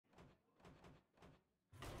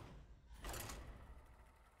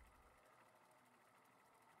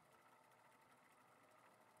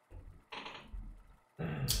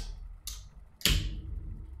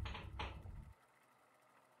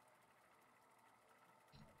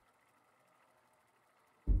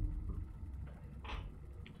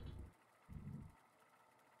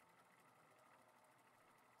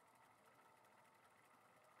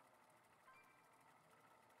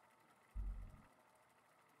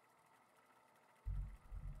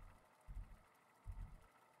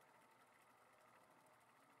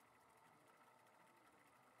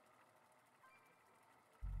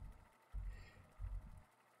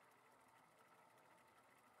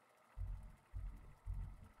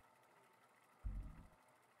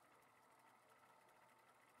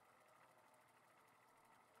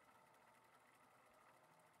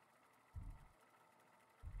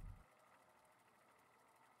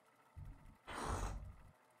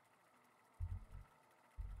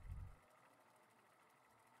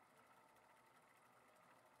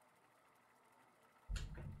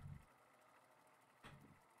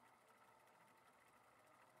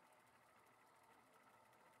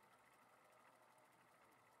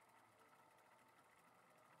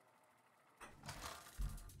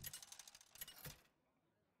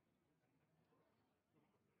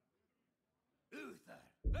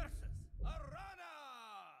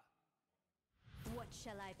What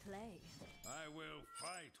shall I play? I will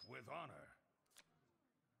fight with honor.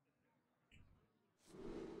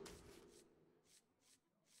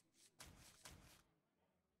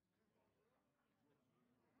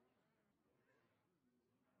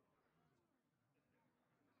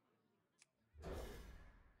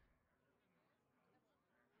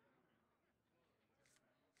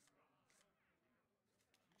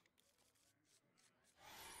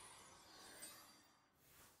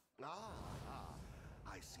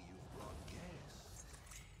 I see you've brought guests.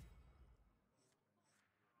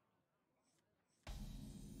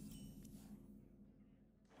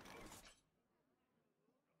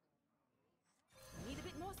 Need a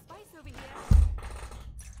bit more spice over here.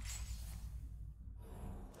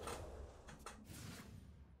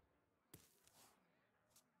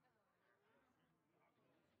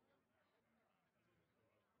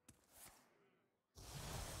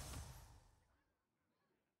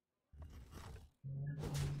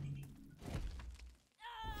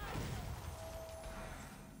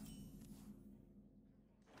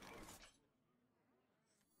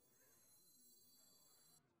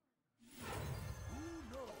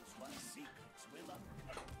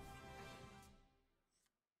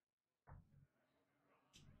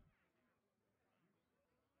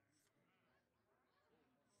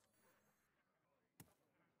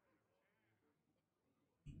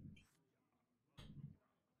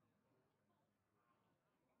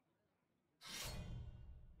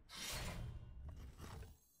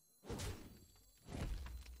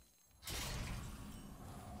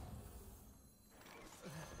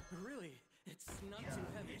 Really? It's not too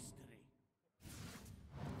heavy.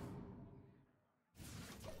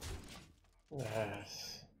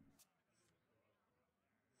 Yes.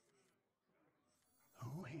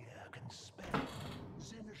 Who here can spell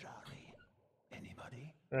Zinjari?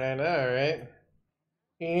 Anybody? I know, right?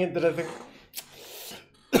 Interesting.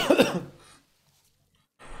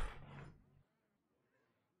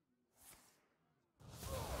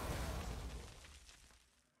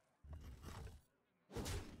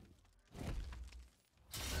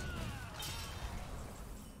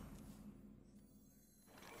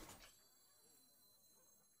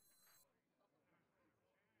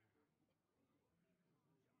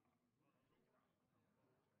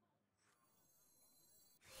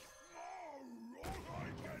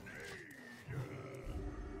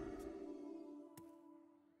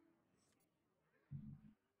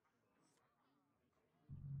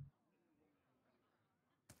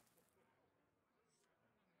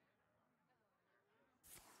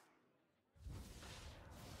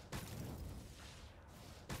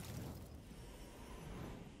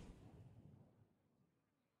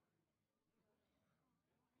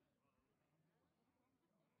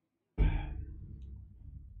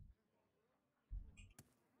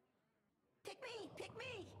 Pick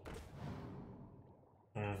me!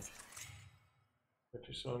 Which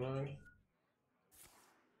is so annoying.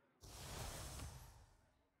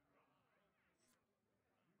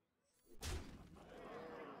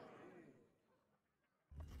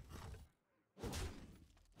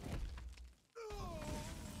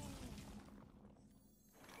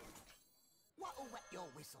 What'll wet your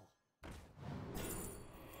whistle?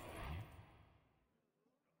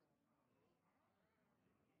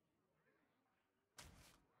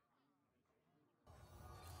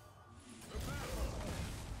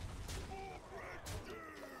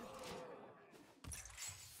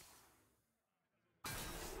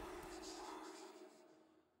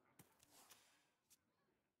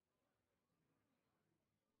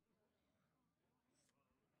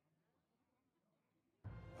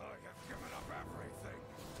 I have given up everything.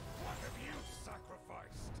 What have you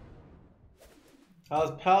sacrificed?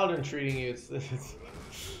 How's Paladin treating you?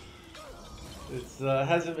 It's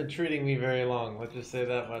hasn't been treating me very long. Let's just say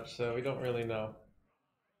that much. So we don't really know,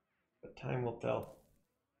 but time will tell.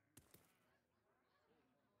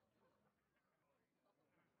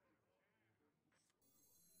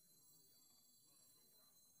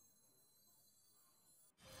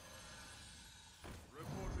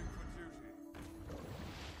 Reporting for duty.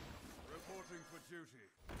 Reporting for duty.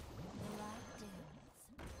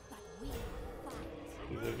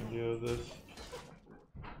 See if I can deal with this.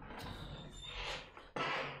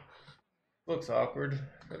 Looks awkward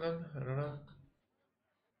for them. I don't know.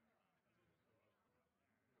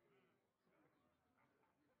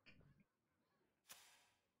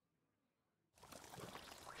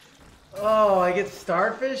 Oh, I get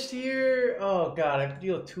starfished here? Oh god, I have to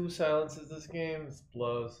deal with 2 silences this game. This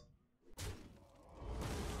blows.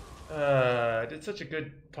 I did such a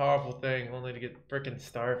good, powerful thing, only to get frickin'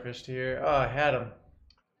 starfished here. Oh, I had him.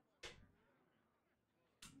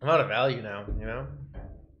 I'm out of value now, you know?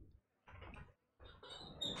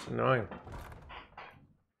 It's annoying.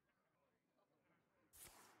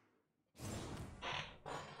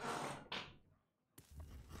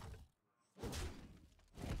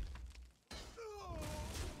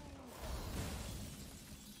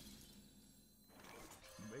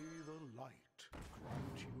 May the light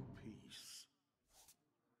grant you peace.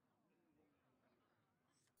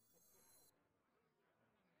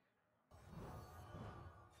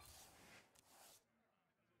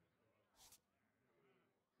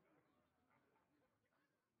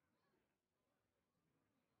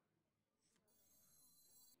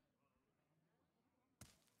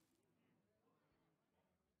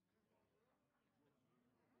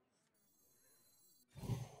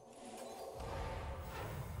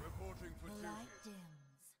 Reporting for The duty. light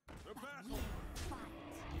dims. The But battle! we fight.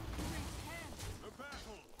 The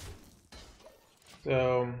battle!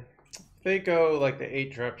 So, if they go like the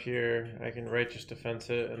 8 drop here, I can Righteous Defense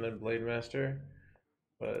it and then Blade Master.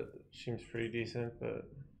 But it seems pretty decent, but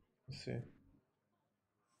let's see.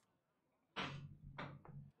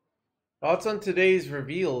 Thoughts on today's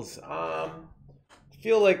reveals? I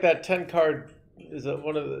feel like that 10 card is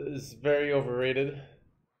is very overrated.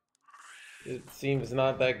 It seems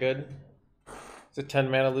not that good. It's a 10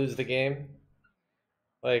 mana lose the game.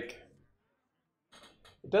 Like,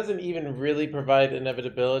 it doesn't even really provide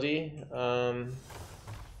inevitability. So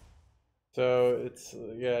it's,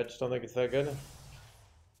 yeah, I just don't think it's that good.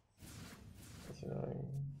 That's annoying.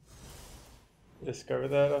 Discover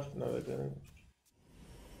that off? No, they didn't.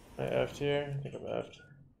 Am I effed here? I think I'm effed.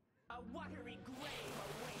 A watery grave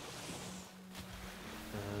awaits.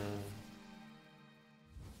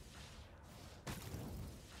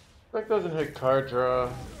 Deck doesn't hit card draw.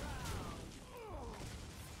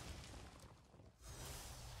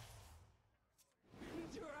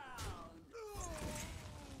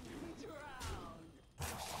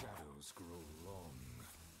 Shadows grow long.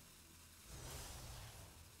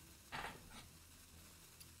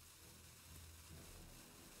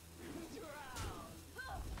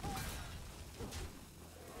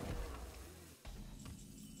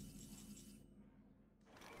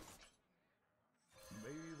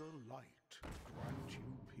 May the light grant you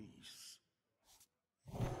peace.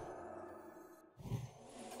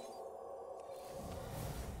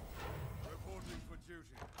 Reporting for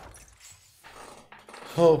duty.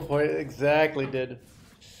 Oh boy, exactly, did.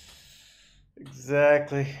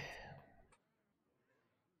 Exactly.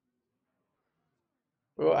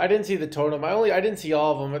 Well, I didn't see the totem. I didn't see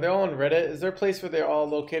all of them. Are they all on Reddit? Is there a place where they're all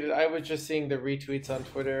located? I was just seeing the retweets on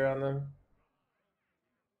Twitter on them.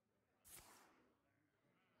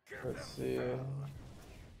 Let's see.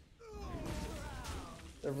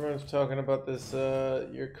 Everyone's talking about this,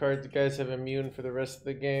 your cards guys have immune for the rest of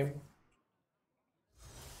the game.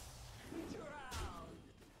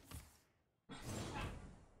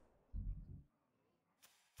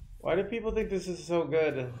 Why do people think this is so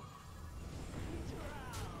good?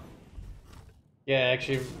 Yeah,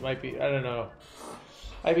 actually, it might be. I don't know.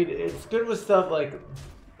 I mean, it's good with stuff like.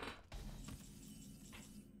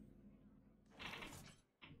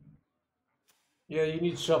 Yeah, you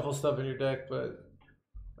need shuffle stuff in your deck, but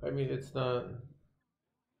I mean, it's not.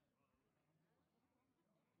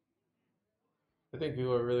 I think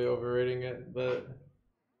people are really overrating it, but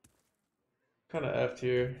kind of effed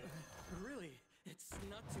here. Really, it's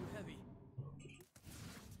not too heavy.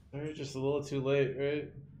 They're just a little too late,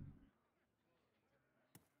 right?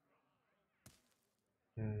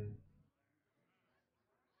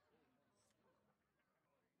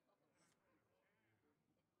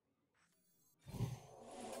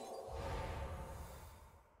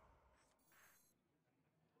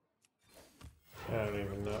 I don't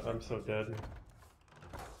even know. I'm so dead.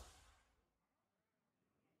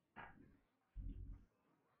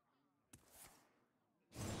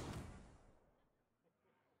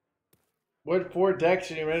 What 4 decks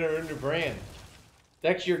should you enter in your brand?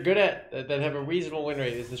 Decks you're good at that have a reasonable win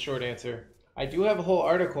rate is the short answer. I do have a whole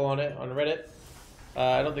article on it on Reddit.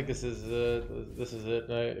 I don't think this is it.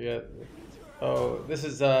 No, yeah. Oh, this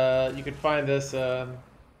is you can find this. Let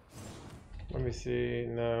me see.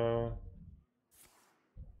 No.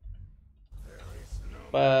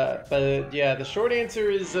 But yeah, the short answer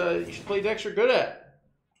is you should play decks you're good at.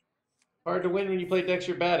 Hard to win when you play decks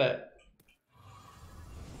you're bad at.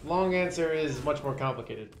 Long answer is much more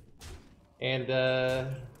complicated. And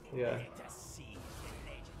yeah.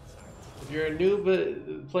 If you're a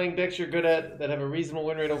noob playing decks you're good at that have a reasonable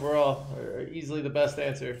win rate overall, are easily the best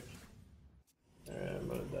answer. Alright, I'm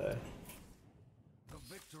gonna die. The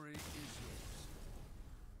victory is yours.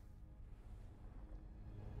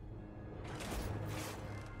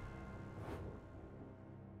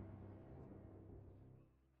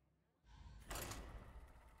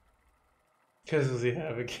 Because does he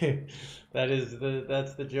have a game?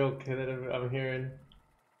 That's the joke that I'm hearing.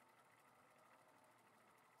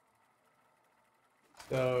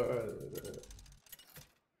 So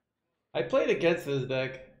I played against this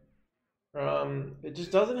deck. It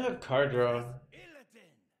just doesn't have card draw.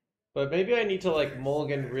 But maybe I need to like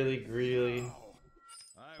mulligan really greedily.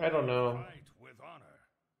 I don't know.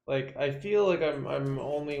 Like I feel like I'm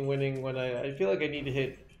only winning when I feel like I need to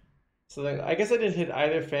hit something. I guess I didn't hit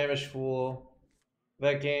either Famish Fool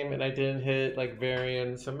that game, and I didn't hit like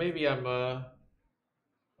Varian. So maybe I'm I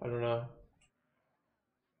don't know.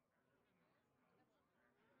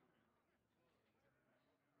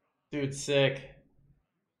 Dude, sick.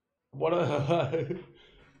 What a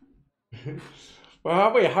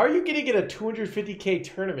well, wait, how are you getting in a 250k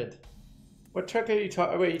tournament? What truck are you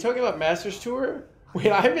talking? Wait, you talking about Masters Tour?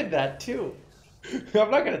 Wait, I'm in that too. I'm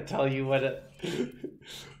not gonna tell you what.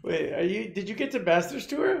 Wait, are you? Did you get to Masters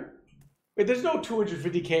Tour? Wait, there's no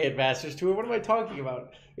 250k at Masters Tour. What am I talking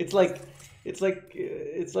about? It's like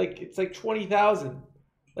 20,000,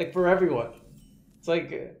 like for everyone. It's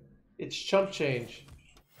like it's chump change.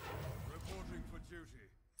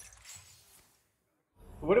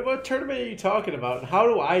 What tournament are you talking about? How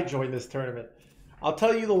do I join this tournament? I'll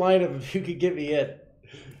tell you the lineup if you could get me in.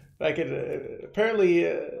 I could. Apparently,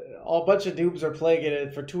 a bunch of noobs are playing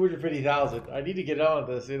it for 250,000. I need to get on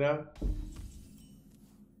this, you know.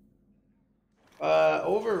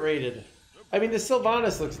 Overrated. I mean, the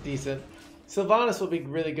Sylvanas looks decent. Sylvanas will be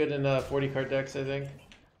really good in 40 card decks, I think,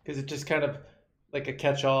 because it's just kind of like a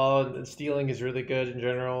catch-all, and stealing is really good in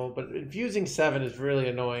general. But infusing 7 is really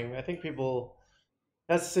annoying. I think people.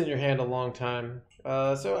 That's in your hand a long time.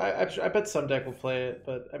 So I bet some deck will play it,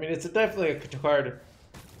 but I mean it's definitely a card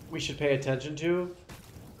we should pay attention to.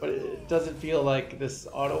 But it doesn't feel like this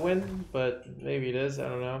auto win, but maybe it is. I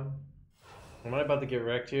don't know. Am I about to get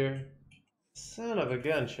wrecked here? Son of a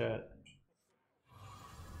gun, chat.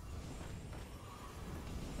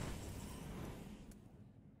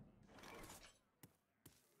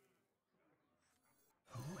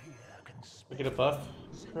 We get a buff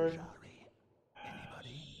card.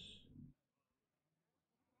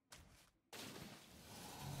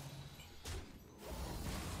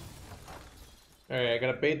 Alright, I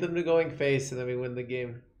gotta bait them to going face and then we win the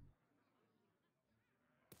game.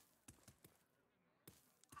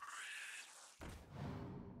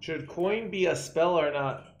 Should coin be a spell or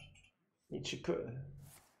not? I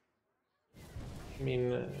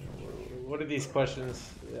mean, what are these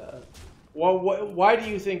questions? Why do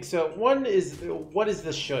you think so? One is, what is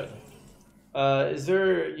the should? Is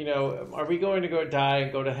there, you know, are we going to go die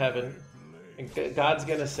and go to heaven? And God's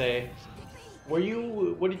gonna say,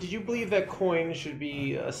 did you believe that coin should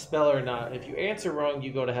be a spell or not? If you answer wrong,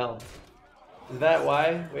 you go to hell. Is that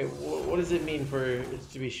why? Wait, what does it mean for it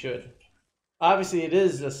to be should? Obviously, it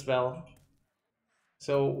is a spell.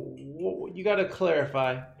 So you got to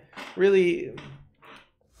clarify. Really.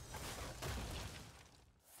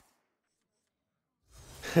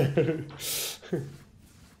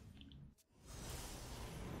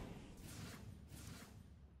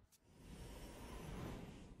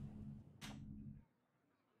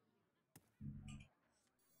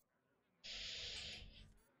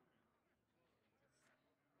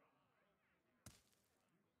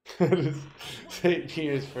 St.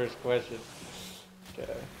 Peter's first question.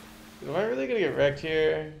 Okay. Am I really gonna get wrecked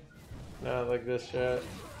here? No, like this, chat.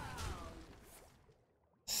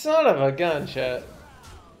 Son of a gun, chat.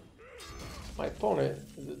 My opponent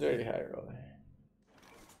is a dirty high roller.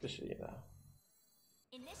 Just so you know.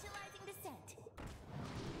 Initializing descent.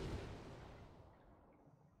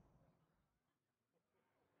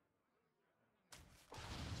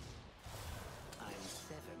 I'm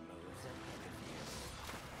 7 moves ahead of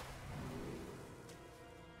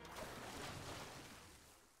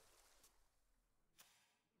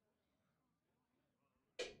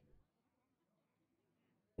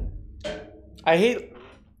you. I hate.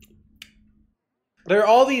 There are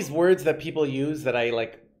all these words that people use that I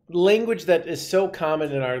like. Language that is so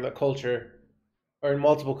common in our culture, or in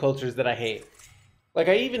multiple cultures, that I hate. Like,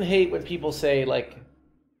 I even hate when people say, like,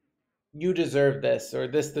 you deserve this, or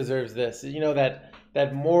this deserves this. You know,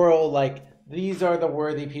 that moral, like, these are the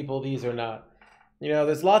worthy people, these are not. You know,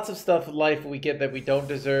 there's lots of stuff in life we get that we don't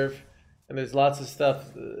deserve, and there's lots of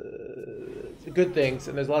stuff, good things,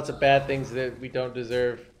 and there's lots of bad things that we don't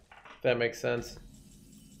deserve, if that makes sense.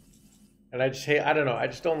 And I just hate, I don't know, I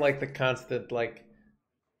just don't like the constant, like,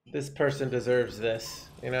 this person deserves this,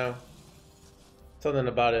 you know? Something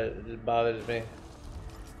about it bothers me. I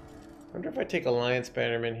wonder if I take Alliance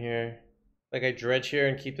Bannerman here. Like, I dredge here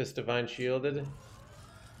and keep this Divine Shielded.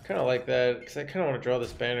 Kind of like that, because I kind of want to draw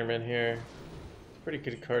this Bannerman here. Pretty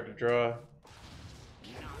good card to draw.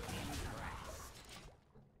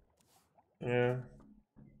 Yeah.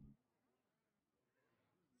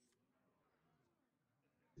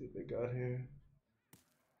 See what they got here.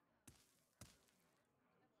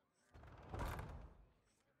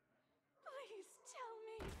 Please tell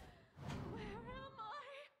me, where am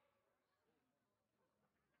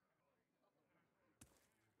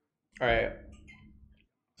I? All right.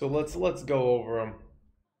 So let's go over them.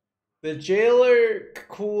 The Jailer,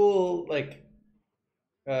 cool, like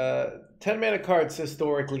 10 mana cards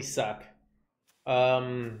historically suck.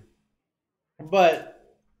 But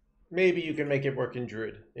maybe you can make it work in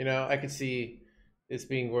Druid. You know, I could see this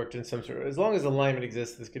being worked in some sort of, as long as alignment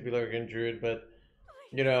exists, this could be like in Druid, but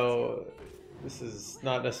you know, this is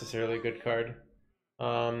not necessarily a good card.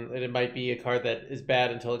 And it might be a card that is bad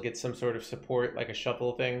until it gets some sort of support, like a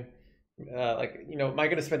shuffle thing. Like, you know, am I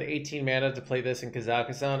going to spend 18 mana to play this in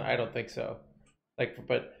Kazakhstan? I don't think so. Like,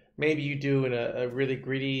 but maybe you do in a really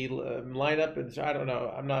greedy lineup. And I don't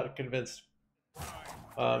know. I'm not convinced.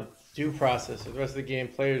 Due process. For the rest of the game,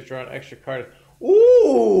 players draw an extra card.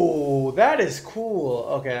 Ooh, that is cool.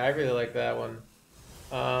 Okay, I really like that one.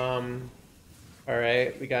 All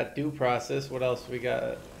right, we got due process. What else we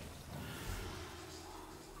got?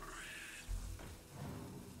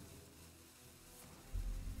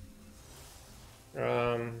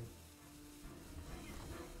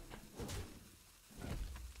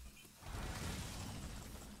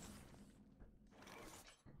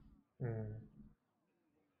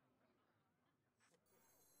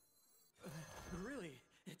 Really,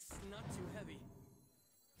 it's not too heavy.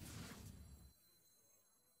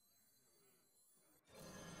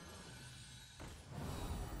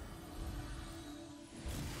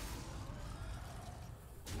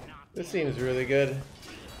 This seems really good.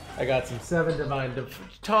 I got some 7 Divine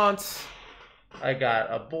Taunts. I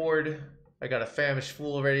got a board. I got a Famished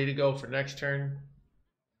Fool ready to go for next turn.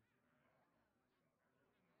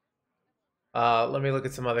 Let me look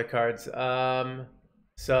at some other cards.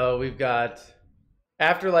 So we've got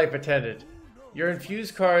Afterlife Attendant. Your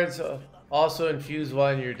infused cards also infuse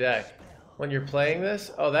while in your deck. When you're playing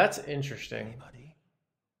this, oh, that's interesting.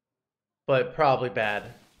 But probably bad,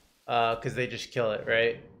 because they just kill it,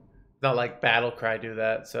 right? Not like Battlecry do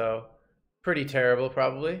that, so pretty terrible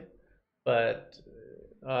probably. But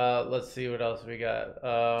let's see what else we got.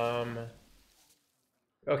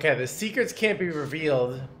 Okay, the secrets can't be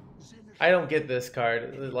revealed. I don't get this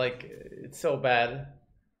card. Like, it's so bad.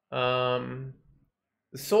 The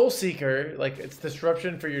Soul Seeker, like, it's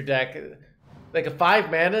disruption for your deck. Like a 5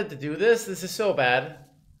 mana to do this? This is so bad.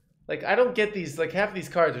 Like, I don't get these. Like, half of these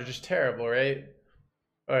cards are just terrible, right?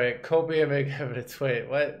 Alright, Copia make evidence. Wait,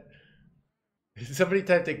 what? Somebody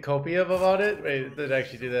typed in Copia about it? Wait, it didn't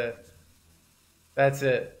actually do that. That's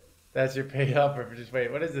it. That's your payoff for just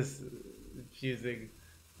wait. What is this infusing?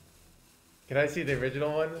 Can I see the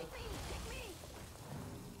original one?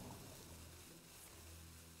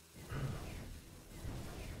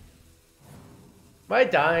 Am I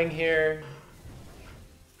dying here?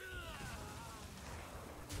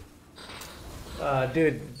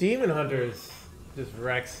 Dude, Demon Hunters just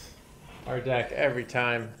wrecks our deck every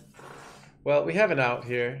time. Well, we have an out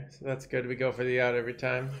here, so that's good. We go for the out every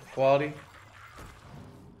time. Quality.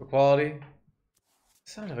 For quality.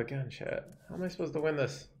 Son of a gun, chat. How am I supposed to win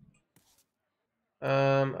this?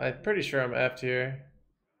 I'm pretty sure I'm F'd here.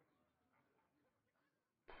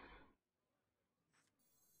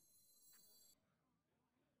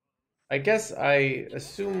 I guess I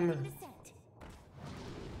assume...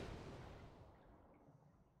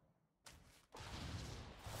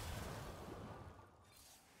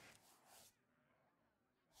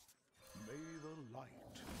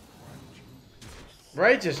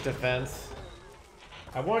 Righteous Defense.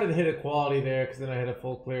 I wanted to hit a quality there because then I had a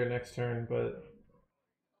full clear next turn, but...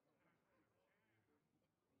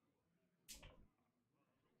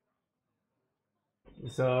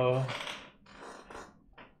 So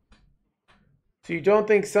you don't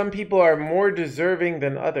think some people are more deserving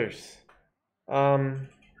than others? I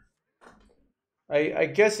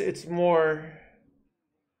guess it's more...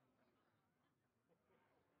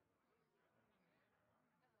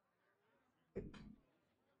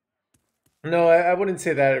 No, I wouldn't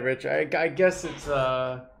say that, Rich. I guess it's,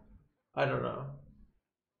 I don't know.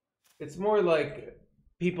 It's more like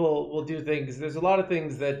people will do things. There's a lot of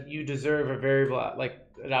things that you deserve a variable, like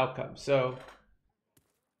an outcome. So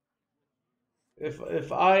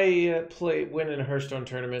if I win in a Hearthstone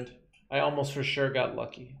tournament, I almost for sure got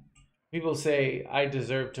lucky. People say I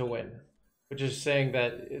deserve to win, which is saying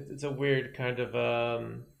that it's a weird kind of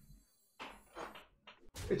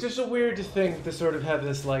It's just a weird thing to sort of have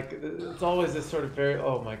this, like, it's always this sort of very,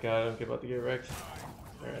 oh my god, I'm about to get wrecked.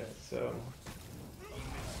 Alright, so.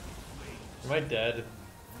 Am I dead?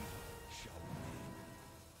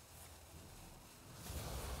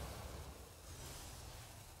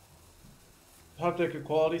 Top deck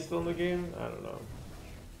equality still in the game? I don't know.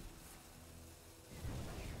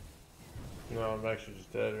 No, I'm actually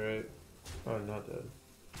just dead, right? Oh, I'm not dead.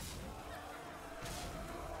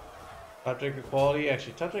 Top deck equality?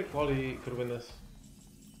 Actually, top deck equality could win this.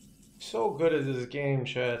 So good at this game,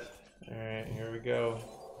 chat. Alright, here we go.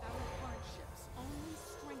 Our hardships only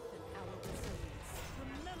strengthen our resilience.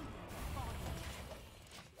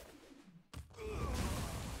 Remember,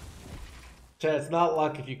 Chat, it's not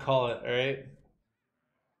luck if you call it, alright?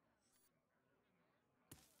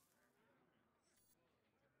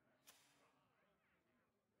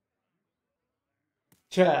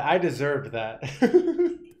 Chat, I deserved that.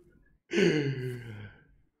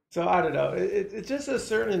 So I don't know. It's just a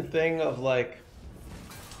certain thing of like,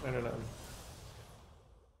 I don't know.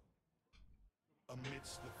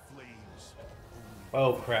 Amidst the flames.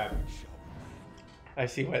 Oh crap! I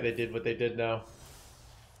see why they did what they did now.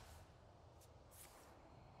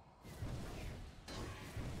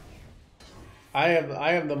 I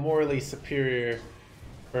am the morally superior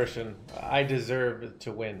person. I deserve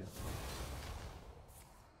to win.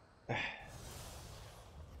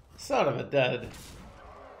 Son of a dud.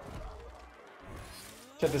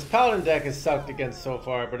 So this Paladin deck has sucked against so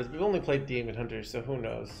far, but we've only played Demon Hunter, so who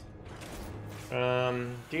knows.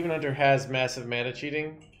 Demon Hunter has massive mana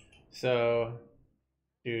cheating, so...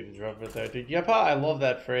 Dude, it's rough with that. Dude, Yepa, I love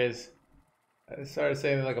that phrase. I started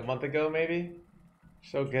saying it like a month ago, maybe?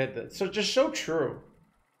 So good. So just so true.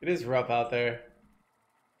 It is rough out there.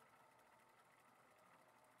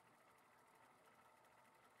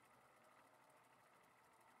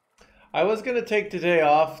 I was gonna take today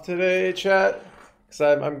off today, chat, because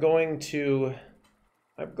I'm going to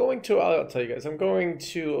I'll tell you guys, I'm going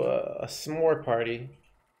to a s'more party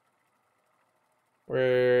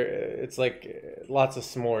where it's like lots of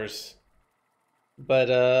s'mores, but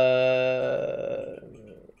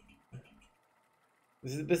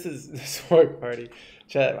this is this work party,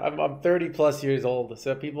 chat. I'm 30 plus years old,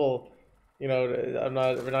 so people, you know, I'm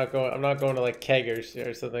not going to like keggers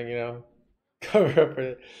or something, you know, cover up for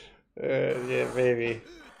it. Yeah, maybe,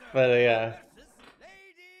 but yeah.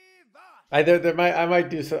 I might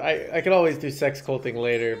do so. I can always do sex culting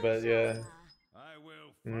later, but yeah. I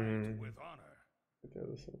will fight with honor.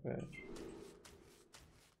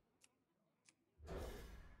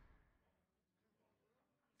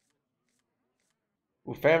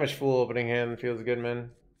 Ooh, Famished Fool opening hand feels good,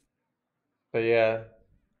 man. But yeah,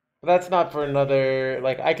 but that's not for another.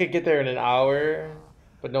 Like I could get there in an hour,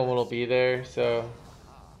 but no one will be there, so.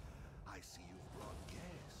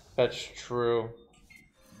 That's true.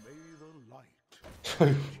 May the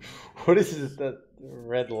light. What is this? The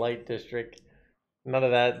red light district? None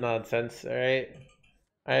of that nonsense. All right.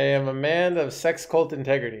 I am a man of sex cult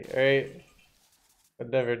integrity. All right.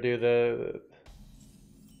 I'd never do the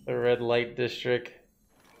red light district.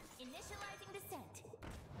 initializing descent.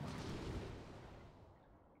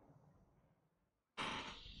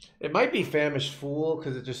 It might be Famished Fool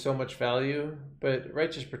because it's just so much value, but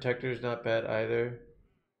Righteous Protector is not bad either.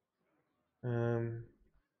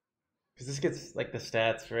 Because this gets like the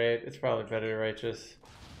stats, right? It's probably better Righteous.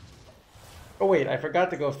 Oh wait, I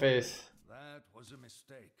forgot to go face. That was a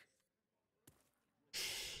mistake.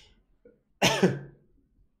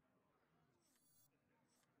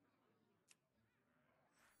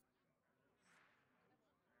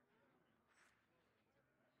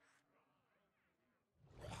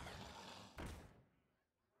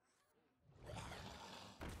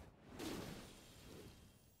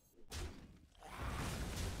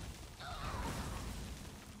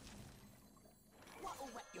 What'll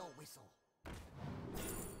wet your whistle?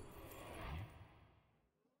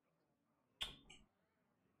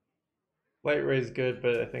 Light Ray's good,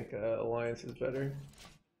 but I think Alliance is better.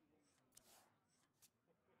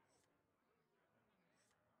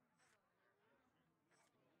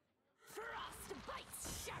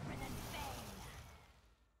 Frostbite's Shaman and Dane.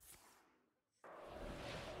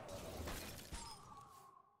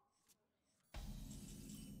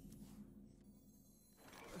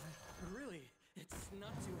 Really, it's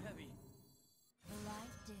not too heavy. The light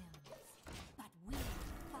dims, but we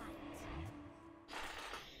fight.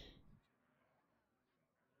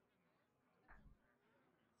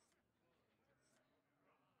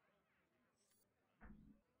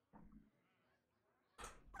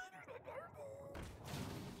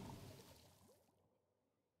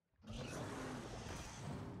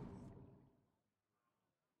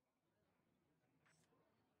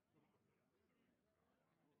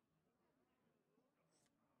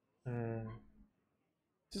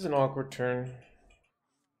 This is an awkward turn.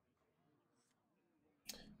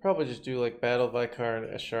 Probably just do like battle by card,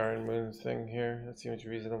 Eshar and Moon's thing here. That seems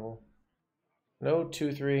reasonable. No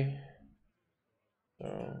 2/3.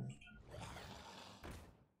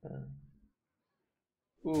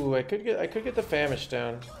 Ooh, I could get the Famish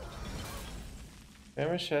down.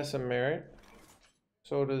 Famish has some merit.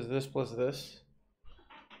 So does this plus this.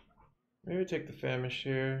 Maybe take the Famish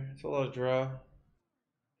here. It's a lot of draw.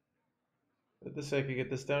 But this I could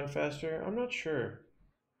get this down faster. I'm not sure.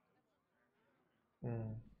 I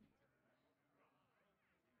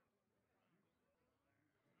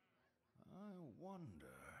wonder.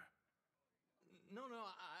 No,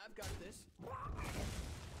 I've got this.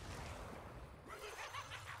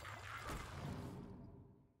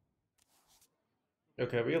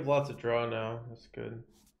 Okay, we have lots of draw now. That's good.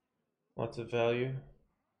 Lots of value.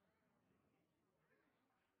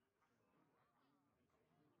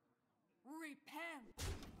 Repent.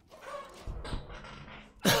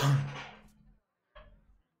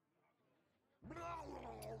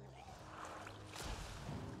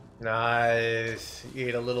 Nice. You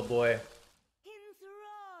ate a little boy.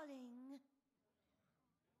 Enthralling.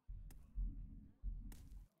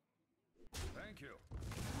 Thank you.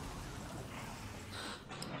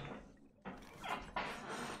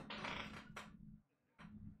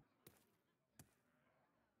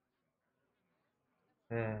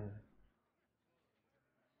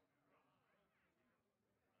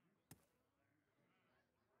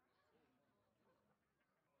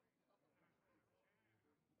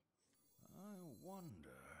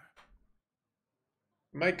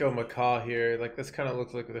 Might go Macaw here. Like this kind of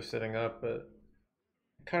looks like they're setting up, but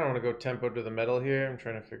I kind of want to go tempo to the metal here. I'm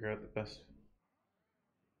trying to figure out the best.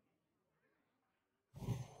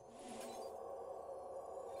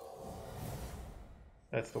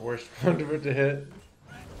 That's the worst one for it to hit.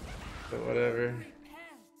 So whatever.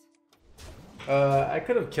 I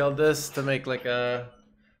could have killed this to make like a.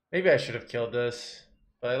 Maybe I should have killed this,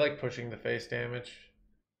 but I like pushing the face damage.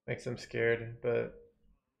 Makes them scared, but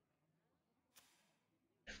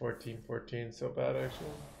 14-14, so bad actually.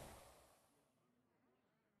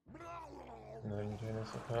 Another Mutanus.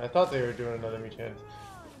 I thought they were doing another Mutanus.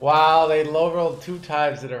 Wow, they low rolled 2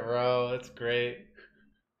 times in a row. That's great.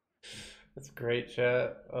 That's great,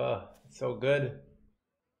 chat. Oh, so good.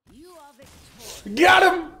 You are victorious. Got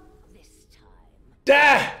him! This time.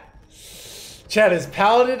 Dah! Chat, is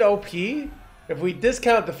Paladin OP? If we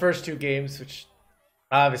discount the first 2 games, which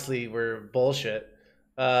obviously were bullshit,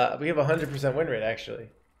 we have a 100% win rate actually.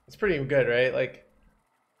 It's pretty good, right? Like,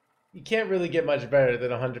 you can't really get much better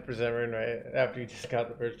than 100% win rate after you discount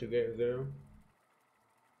the first 2 games, do?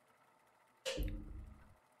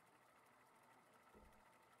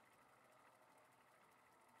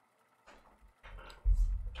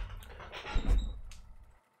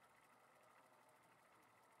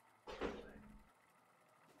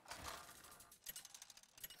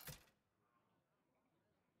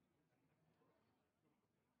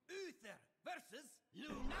 Uther versus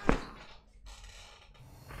Luna.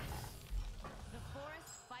 The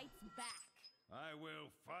forest fights back. I will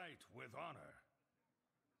fight with honor.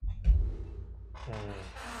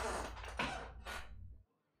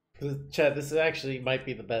 Chat, this is actually might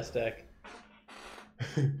be the best deck.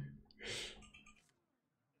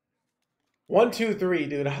 1, 2, 3,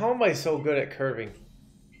 dude. How am I so good at curving?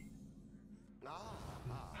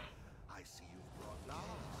 I see you've brought.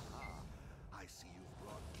 I see you've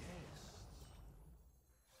brought guests.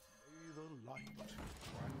 May the light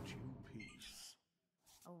grant you peace.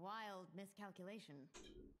 A wild miscalculation.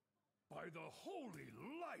 By the holy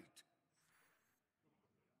light!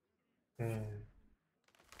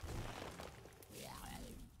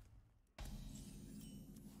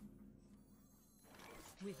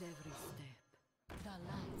 With every step, the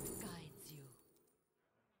light guides you.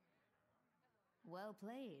 Well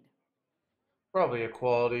played. Probably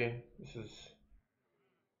equality. This is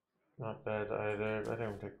not bad either. I think I'm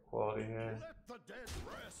gonna take equality here. Let the dead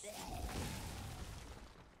rest!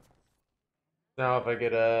 Now if I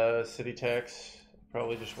get a city tax, I'll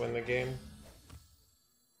probably just win the game.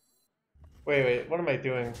 Wait, what am I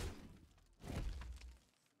doing?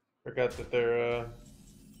 Forgot that they're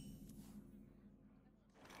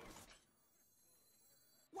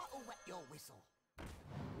What'll wet your whistle?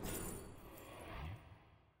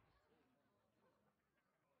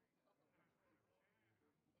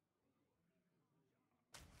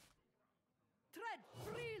 Tread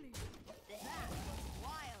freely. That was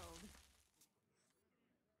wild.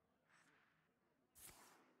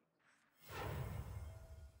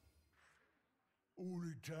 All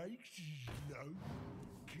it takes is love,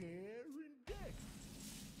 care, and death.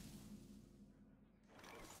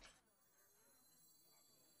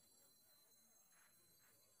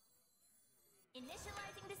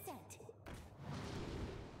 Initializing descent.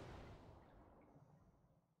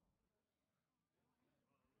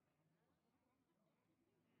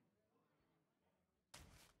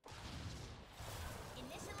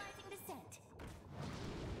 Initializing descent.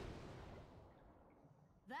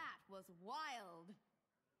 That was wild.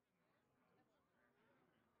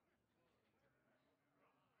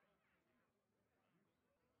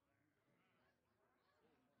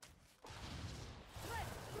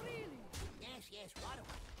 Yes, right away.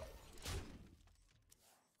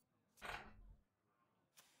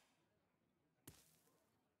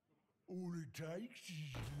 All it takes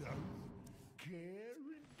is love, care,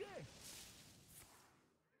 and death.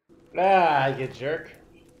 Ah, you jerk.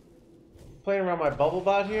 Playing around my bubble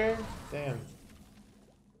bot here? Damn.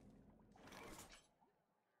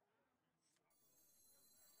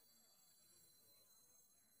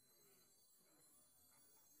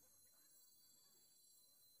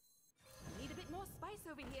 Need a bit more spice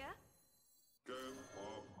over here.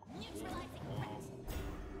 Neutralizing threat.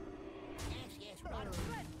 Yes, right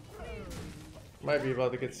away. Might be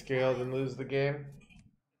about to get scaled and lose the game.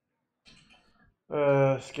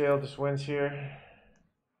 Scale just wins here.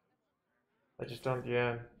 I just don't,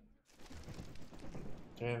 yeah.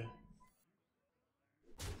 Damn.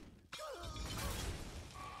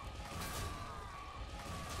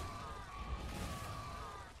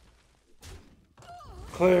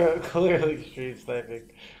 Clearly stream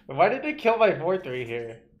sniping. But why did they kill my 4-3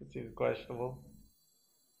 here? It seems questionable.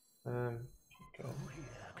 Okay.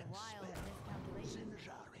 Wild miscalculation.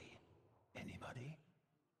 Anybody?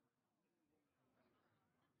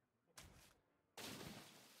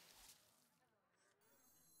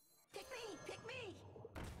 Pick me!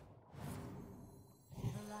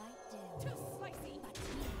 The light dim. Too spicy!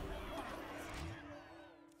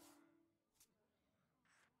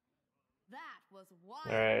 But that was wild.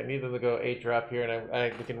 Alright, I need them to go 8 drop here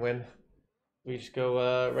and we can win. We just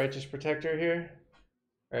go Righteous Protector here.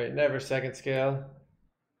 Alright, never second scale.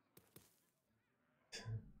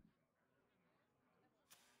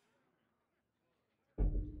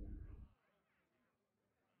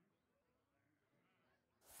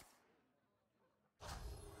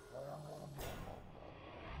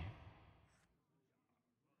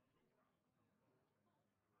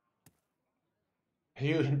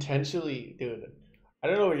 You intentionally, dude. I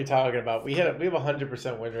don't know what you're talking about. We have a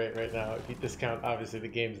 100% win rate right now. If you discount obviously the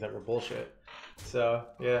games that were bullshit. So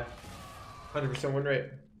yeah, 100% win rate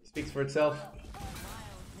speaks for itself. Wild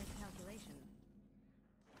miscalculation.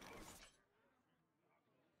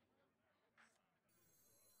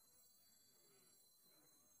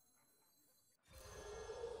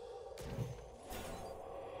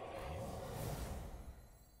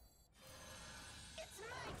 It's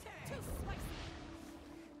my turn. Too spicy.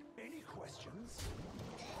 Any questions?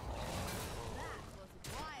 That was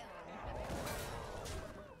wild.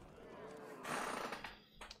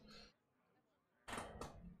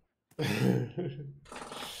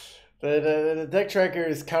 The deck tracker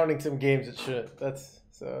is counting some games it shouldn't. That's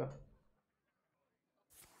so.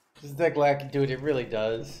 This deck lack, dude. It really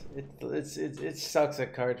does. It sucks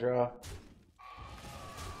at card draw.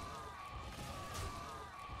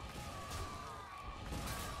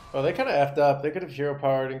 Oh, they kind of effed up. They could have hero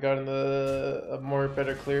powered and gotten a more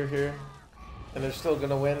better clear here, and they're still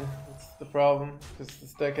gonna win. That's the problem because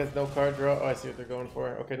this deck has no card draw. Oh, I see what they're going for.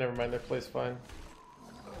 Okay, never mind. Their play's fine.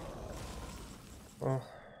 Well,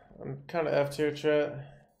 I'm kind of effed here, chat.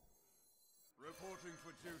 Reporting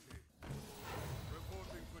for duty.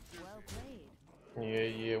 Reporting for duty. Well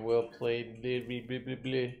played. Yeah, well played. Blah, blah, blah, blah,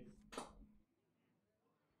 blah.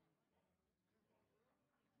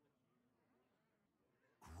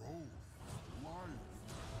 Growth, life,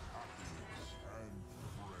 happiness, and friends.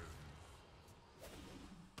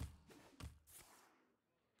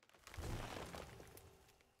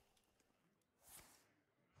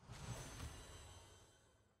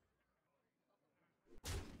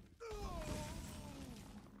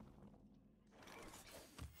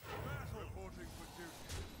 Reporting for duty.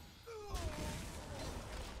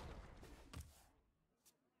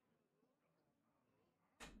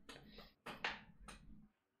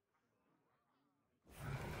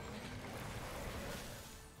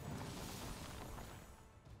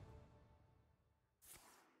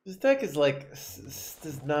 This deck is like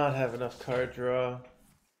does not have enough card draw.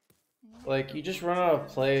 Like you just run out of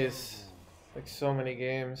plays, like so many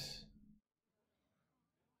games.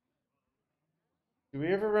 Do we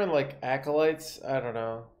ever run like acolytes? I don't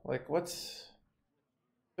know. Like what's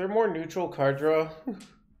there more neutral card draw?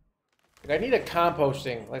 Like I need a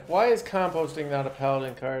composting. Like why is composting not a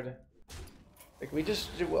paladin card? Like we just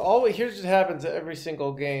here's what happens every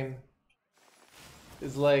single game.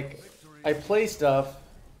 is like I play stuff.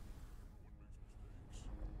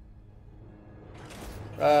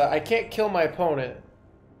 I can't kill my opponent.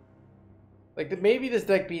 Like maybe this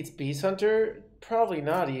deck beats Beast Hunter. Probably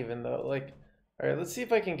not even though. Like, all right, let's see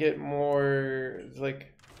if I can get more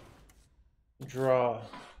like draw.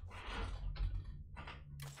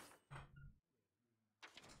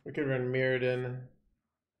 We could run Mirrodin.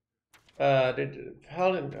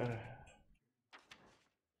 Paladin.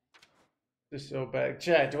 Just so bad.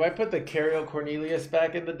 Chat, do I put the Cariel Cornelius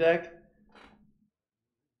back in the deck?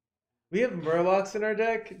 We have Murlocs in our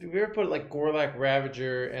deck. Do we ever put like Gorlak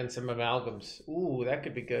Ravager and some amalgams? Ooh, that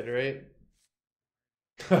could be good, right?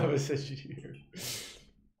 I was such a year.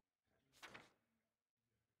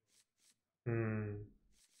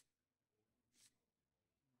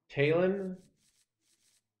 Talon?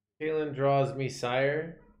 Talon draws me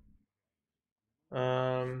Sire.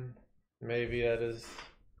 Maybe that is.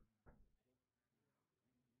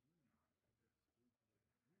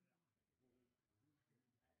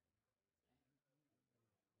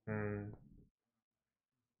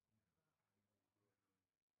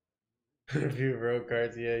 A few rogue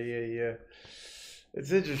cards, yeah.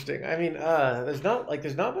 It's interesting. I mean, there's not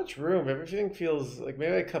much room. Everything feels like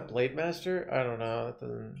maybe I cut Blade Master. I don't know.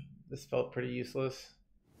 This felt pretty useless.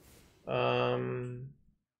 What's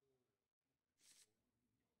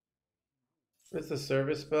the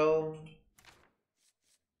service spell?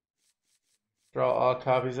 Draw all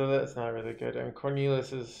copies of it. It's not really good. And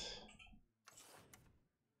Cornelius is.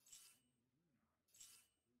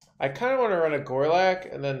 I kind of want to run a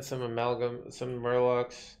Gorlak and then some amalgam, some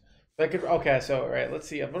Murlocs. I could. Okay, so all right, let's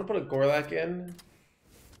see. I'm gonna put a Gorlak in,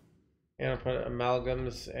 and I'll put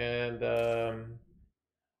amalgams and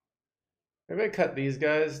maybe I cut these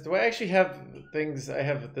guys. Do I actually have things? I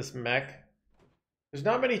have this mech. There's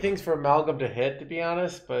not many things for amalgam to hit, to be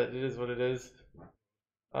honest, but it is what it is.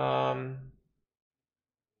 Let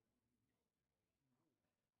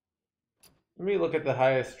me look at the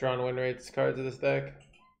highest drawn win rates cards of this deck.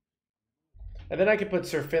 And then I can put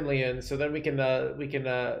Sir Finley in, so then we can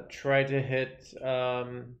try to hit.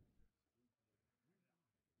 So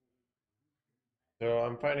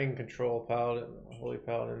I'm finding Control Paladin, Holy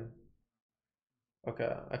Paladin.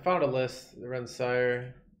 Okay, I found a list that runs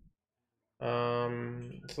Sire.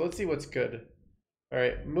 So let's see what's good. All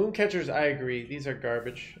right, Mooncatchers. I agree. These are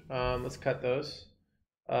garbage. Let's cut those.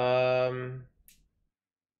 Okay,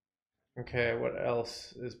 what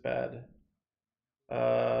else is bad?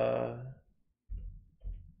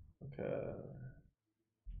 Okay.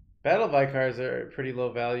 Battle Vicars are pretty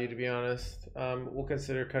low value, to be honest. We'll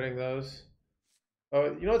consider cutting those. Oh,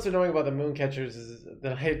 you know what's annoying about the Mooncatchers is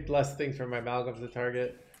that I had less things for my amalgams to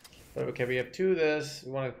target. But okay, we have 2 of this.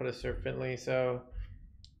 We want to put a Sir Finley, so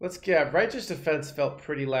let's get Righteous Defense felt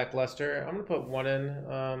pretty lackluster. I'm gonna put 1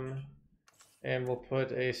 in, and we'll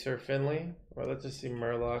put a Sir Finley. Or let's just see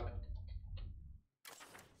Murloc.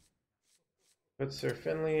 Put Sir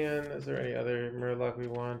Finley in. Is there any other Murloc we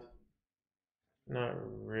want? Not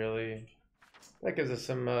really. That gives us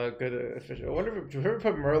some good efficient. I wonder if we ever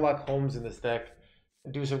put Murloc Holmes in this deck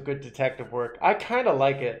and do some good detective work. I kind of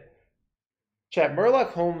like it. Chat, Murloc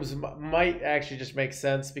Holmes might actually just make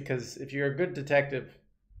sense because if you're a good detective.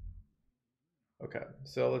 Okay,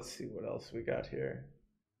 so let's see what else we got here.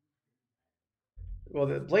 Well,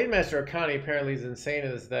 the Blade Master Akani apparently is insane in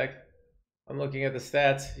this deck. I'm looking at the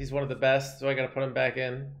stats. He's one of the best, so I gotta put him back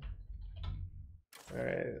in.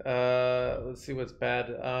 Alright, let's see what's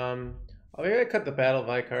bad. I'm gonna cut the Battle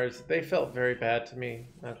Vicars. They felt very bad to me,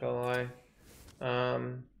 not gonna lie.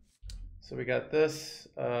 So we got this.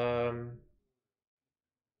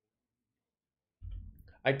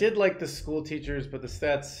 I did like the school teachers, but the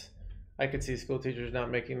stats, I could see school teachers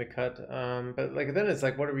not making the cut. But like then it's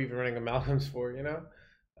like, what are we even running amalgams for, you know?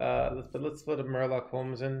 Let's put a Murloc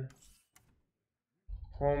Holmes in.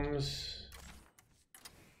 Holmes.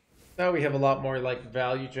 Now we have a lot more like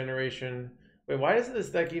value generation. Wait, why doesn't this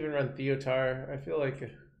deck even run Theotar? I feel like.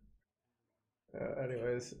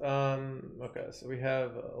 Anyways, okay, so we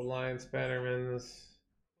have Alliance Bannermans.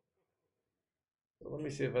 Let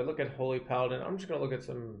me see if I look at Holy Paladin. I'm just gonna look at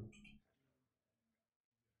some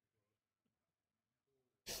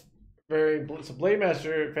so Blade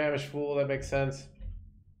Master, Famished Fool. That makes sense.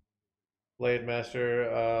 Blade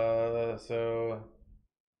Master. So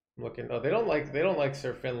I'm looking. Oh, they don't like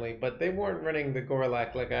Sir Finley, but they weren't running the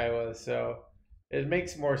Gorlak like I was, so it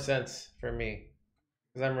makes more sense for me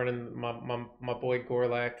because I'm running my boy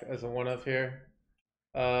Gorlak as a one-of here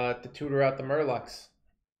to tutor out the Murlocs.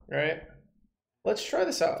 All right. Let's try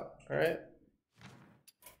this out, all right?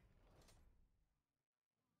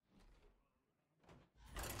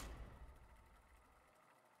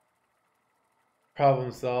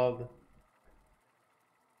 Problem solved.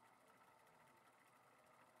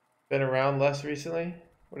 Been around less recently?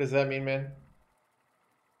 What does that mean, man?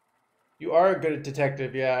 You are a good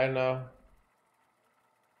detective, yeah, I know.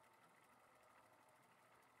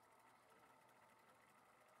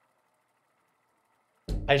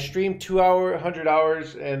 I streamed 100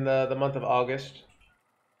 hours in the month of August.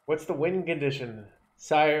 What's the win condition?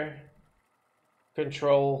 Sire,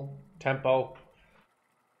 control, tempo.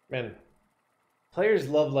 Man, players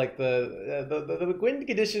love like the win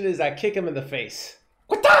condition is I kick him in the face.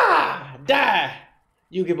 Wata! Die!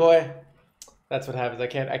 Yugi boy. That's what happens. I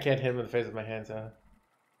can't hit him in the face with my hands, huh?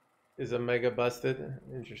 Is Omega busted?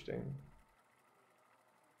 Interesting.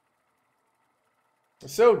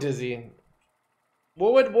 So dizzy.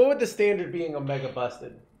 What would the standard being Omega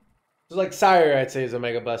busted? So like Sire, I'd say is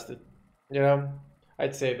Omega busted. You know?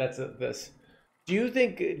 I'd say that's this. Do you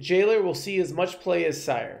think Jailer will see as much play as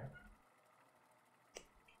Sire?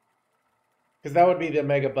 Because that would be the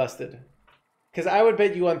Omega busted. Because I would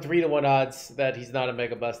bet you on 3-to-1 odds that he's not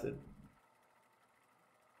Omega busted.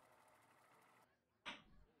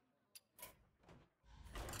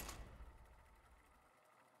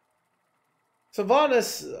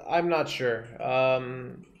 Sylvanas, I'm not sure.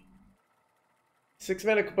 6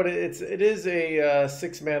 mana, but it is a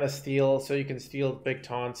 6 mana steal, so you can steal big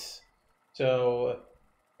taunts. So,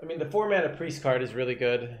 I mean, the 4 mana priest card is really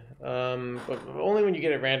good, but only when you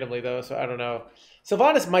get it randomly, though. So I don't know.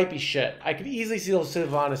 Sylvanas might be shit. I could easily see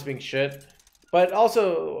Sylvanas being shit, but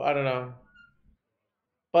also I don't know.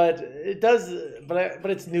 But it does, but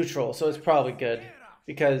it's neutral, so it's probably good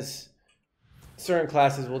because certain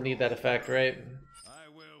classes will need that effect, right? I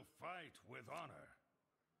will fight with honor.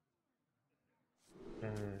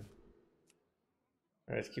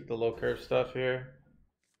 Alright, let's keep the low curve stuff here.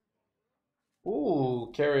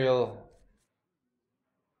 Ooh, Cariel.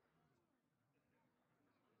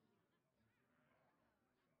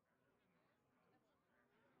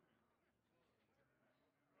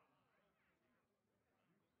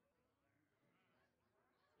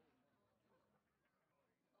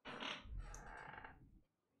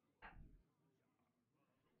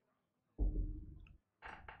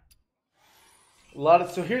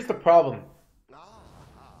 So here's the problem.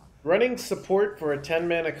 Running support for a 10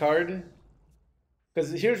 mana card,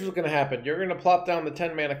 because here's what's going to happen. You're going to plop down the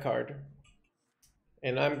 10 mana card,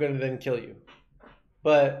 and I'm going to then kill you.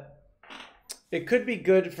 But it could be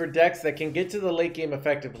good for decks that can get to the late game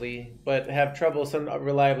effectively, but have trouble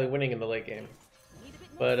reliably winning in the late game.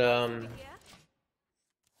 But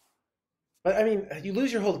I mean, you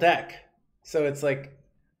lose your whole deck, so it's like,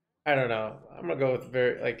 I don't know. I'm gonna go with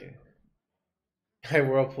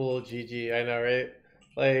Whirlpool, GG. I know, right?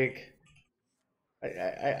 Like,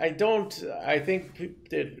 I think,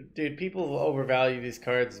 dude, people overvalue these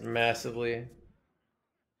cards massively.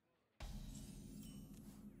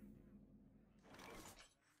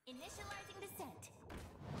 Initializing descent.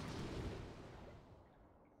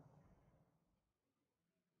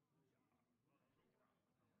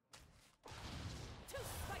 Too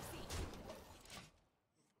spicy.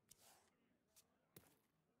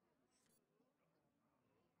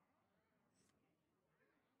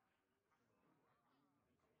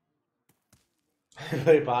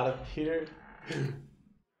 Play bottom Peter.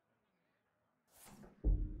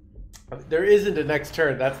 There isn't a next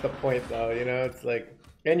turn. That's the point, though. You know, it's like,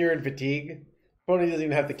 and you're in fatigue. Opponent doesn't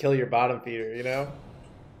even have to kill your bottom feeder. You know,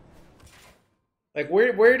 like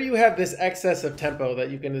where do you have this excess of tempo that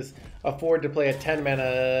you can just afford to play a 10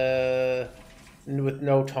 mana with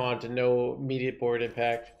no taunt and no immediate board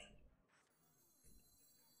impact?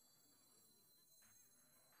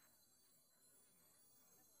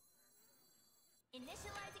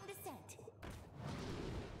 Initializing descent.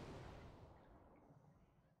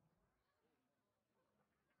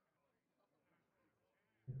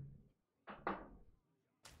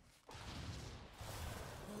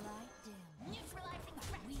 Light dim. Neutralizing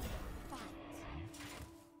threat. We fight.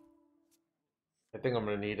 I think I'm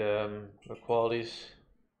gonna need the qualities.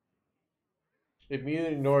 Immune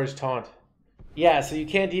ignores taunt. Yeah, so you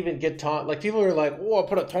can't even get taunt. Like people are like, "Oh, I'll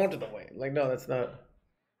put a taunt in the way." Like, no, that's not.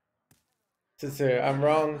 Sincere, I'm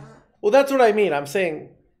wrong. Well, that's what I mean. I'm saying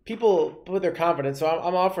people put their confidence. So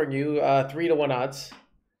I'm offering you 3-to-1 odds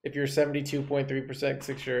if you're 72.3%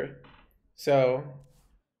 secure. So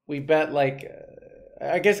we bet like,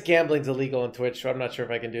 I guess gambling's illegal on Twitch, so I'm not sure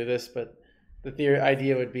if I can do this, but the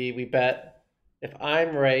idea would be we bet if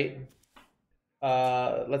I'm right.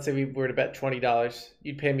 Let's say we were to bet $20,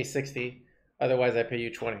 you'd pay me 60. Otherwise, I pay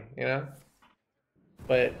you 20. You know,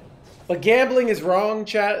 but gambling is wrong,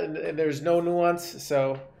 chat, and there's no nuance.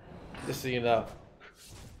 So just so you know.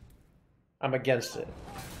 I'm against it.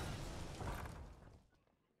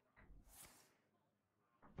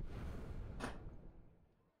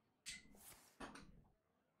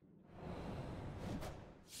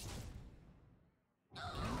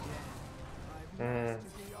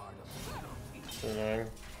 Annoying.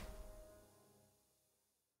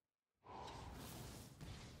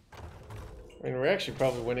 I mean, we're actually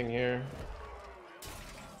probably winning here.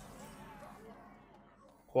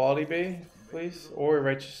 Quality B, please, or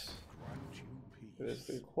righteous. It is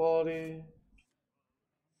the quality.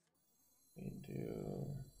 We do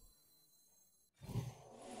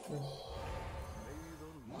this.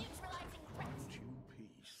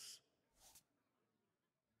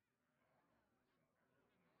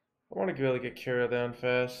 I want to really get Kira down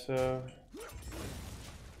fast, so.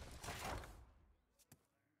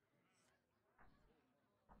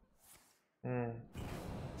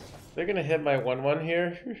 They're gonna hit my 1/1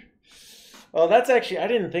 here. Oh, that's actually, I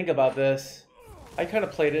didn't think about this. I kind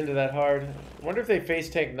of played into that hard. I wonder if they face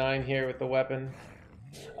tank 9 here with the weapon.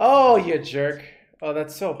 Oh, you jerk. Oh,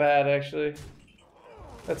 that's so bad, actually.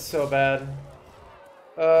 That's so bad.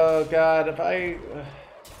 Oh, God, if I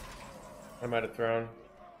might have thrown.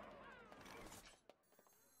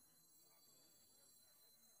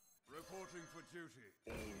 Reporting for duty.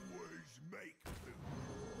 Always make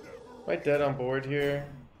Am I dead on board here?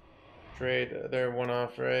 Trade, they're one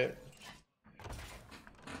off, right?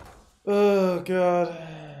 Oh, God.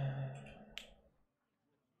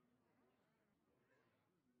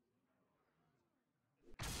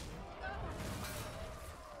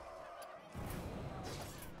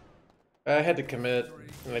 I had to commit,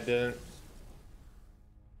 and I didn't.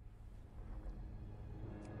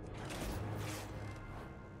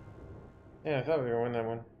 Yeah, I thought we were gonna win that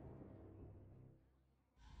one.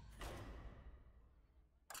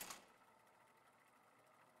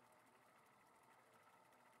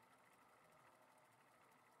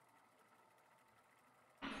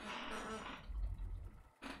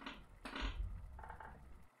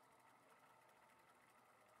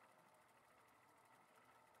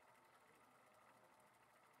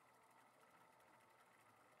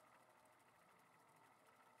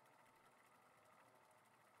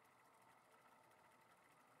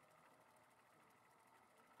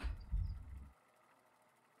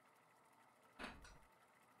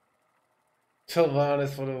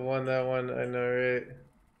 Sylvanas would have won that one, I know, right?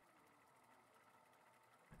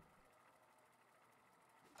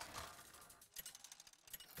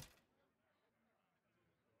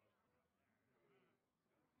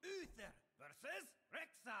 Uther versus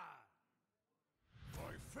Rexar.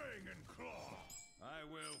 By fang and claw, I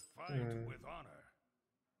will fight with honor.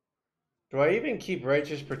 Do I even keep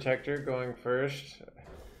Righteous Protector going first?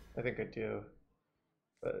 I think I do.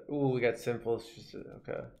 But, ooh, we got Simple.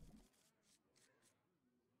 Okay.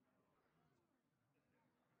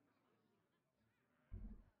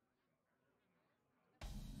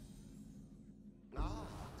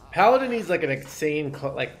 Paladin needs like an insane,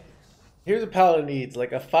 like, here's what Paladin needs,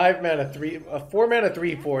 like a 4 mana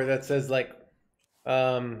 3/4 that says like,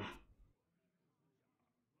 like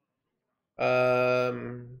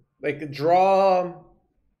like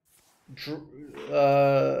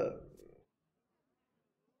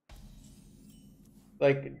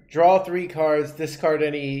draw 3 cards, discard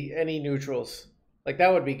any neutrals. Like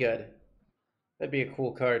that would be good. That'd be a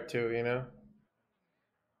cool card too, you know.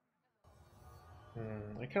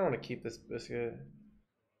 I kind of want to keep this biscuit.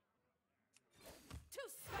 Too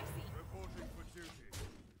spicy. Reporting for duty.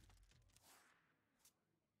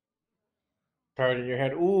 Card in your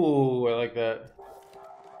hand. Ooh, I like that.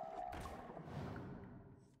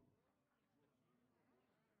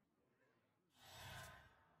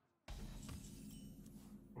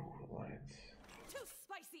 Ooh, Alliance. Too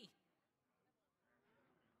spicy.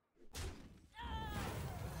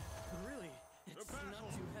 Really? It's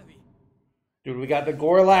not too heavy. Dude, we got the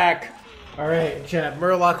Gorlak. All right, chat.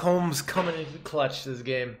 Murloc Holmes coming in clutch this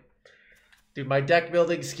game. Dude, my deck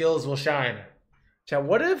building skills will shine. Chat,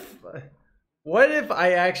 what if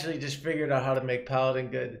I actually just figured out how to make Paladin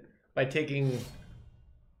good by taking...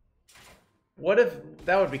 What if...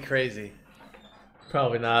 That would be crazy.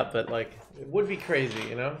 Probably not, but like, it would be crazy,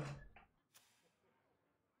 you know?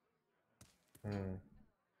 I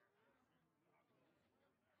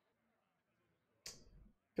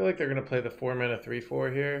feel like they're going to play the 4 mana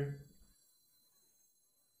 3/4 here.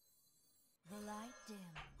 The light dim.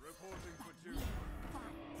 Reporting for duty.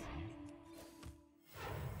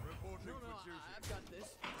 Reporting for duty. I've got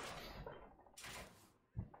this.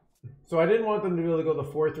 So I didn't want them to really go the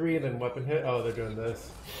 4/3 and then weapon hit. Oh, they're doing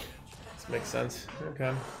this. This makes sense.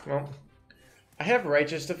 Okay. Well, I have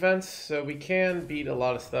Righteous Defense, so we can beat a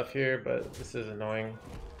lot of stuff here, but this is annoying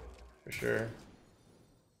for sure.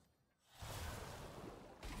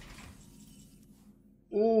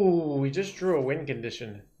 Ooh, we just drew a win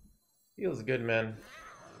condition. Feels good, man.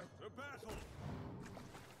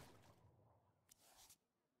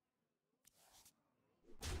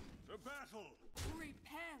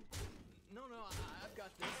 I've got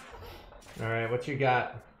this. Alright, what you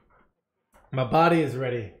got? My body is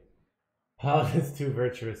ready. Paladin's too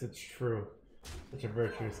virtuous, it's true. Such a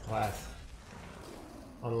virtuous class.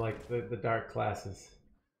 Unlike the dark classes.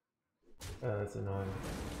 Oh, that's annoying.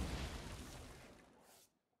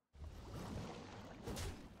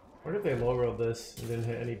 What if they low rolled this and didn't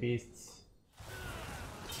hit any beasts?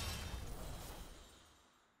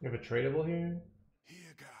 You have a tradable here?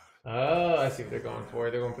 Oh, I see what they're going for.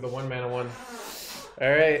 They're going for the 1-mana one.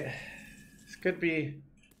 Alright. This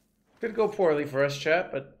could go poorly for us,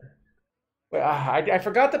 chat, but I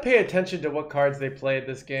forgot to pay attention to what cards they played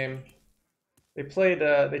this game. They played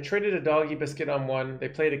they traded a Doggy Biscuit on 1. They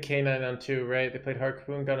played a Canine on 2, right? They played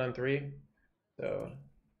Harpoon Gun on 3. So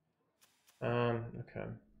okay.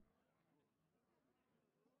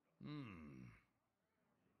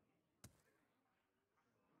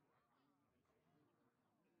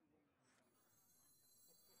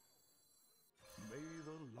 May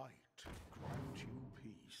the light grant you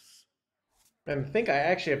peace. And I think I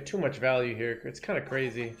actually have too much value here. It's kind of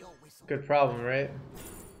crazy. Good problem, right?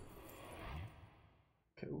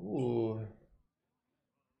 Okay, ooh.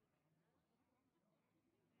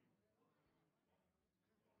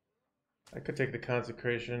 I could take the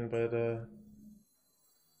Consecration, but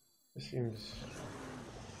it seems...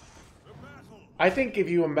 I think if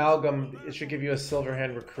you amalgam, it should give you a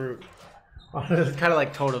Silverhand Recruit. It's kind of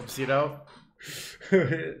like totems, you know?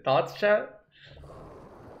 Thoughts, chat?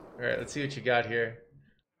 Alright, let's see what you got here.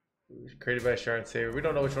 Created by Shard Saber. We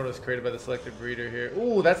don't know which one was created by the selected breeder here.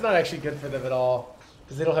 Ooh, that's not actually good for them at all.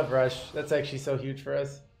 Because they don't have Rush. That's actually so huge for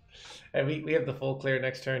us. And we have the full clear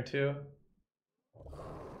next turn too.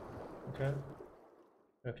 Okay.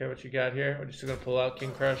 Okay, what you got here? We're just gonna pull out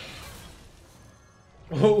King Crush.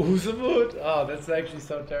 Oh, Uzumut! Oh, that's actually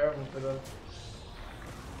so terrible for them.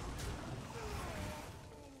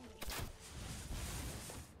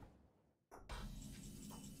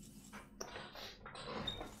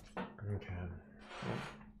 Okay.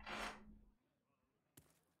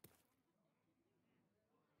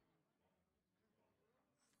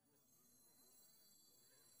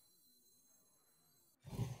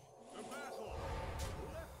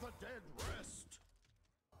 Let the dead rest.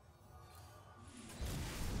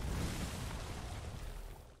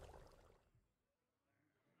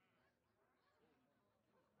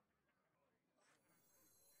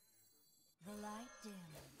 The light dims,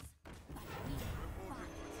 but we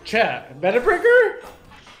fight. Chat, Metabreaker?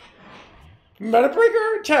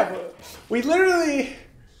 Metabreaker? Chat, we literally...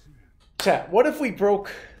 Chat, what if we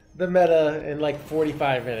broke the meta in like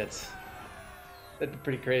 45 minutes? That'd be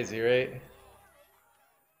pretty crazy, right?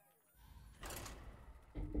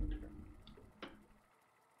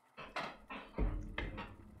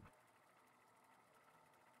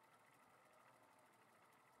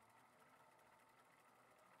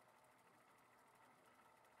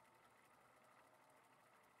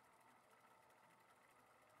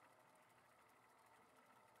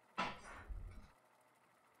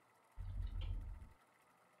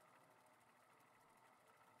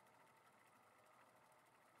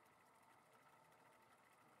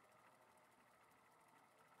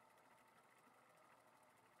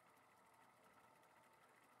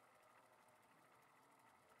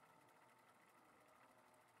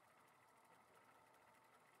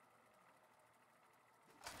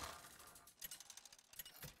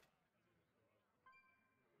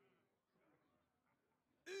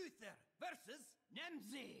 Uther versus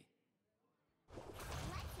Nemzi.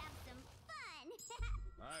 Let's have some fun.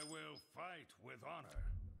 I will fight with honor.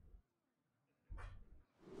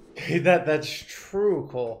 That's true,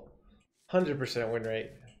 Cole. 100% win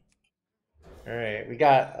rate. Alright, we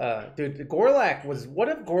got, dude, the Gorlak was, what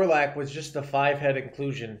if Gorlak was just a 5-head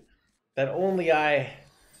inclusion that only I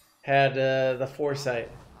had the foresight?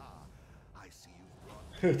 I see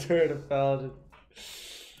you've brought Turn of Paladin.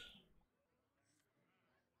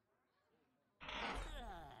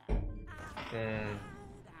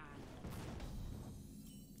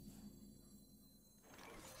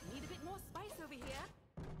 Need a bit more spice over here.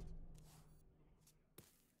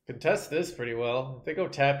 Contest this pretty well. If they go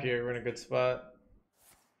tap here, we're in a good spot.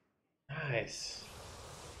 Nice.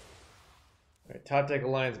 Alright, top deck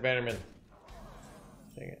Alliance Bannerman.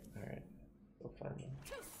 Dang it. Alright. We'll find them.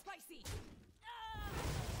 Too spicy.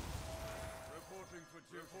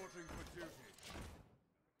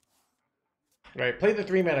 Alright, play the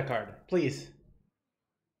 3 mana card, please.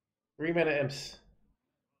 3 mana imps.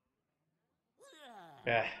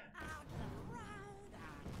 Yeah.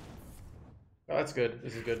 Oh, that's good.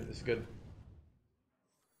 This is good. This is good.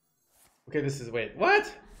 Okay, this is... Wait,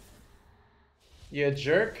 what? You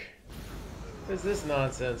jerk? What is this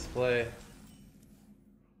nonsense play?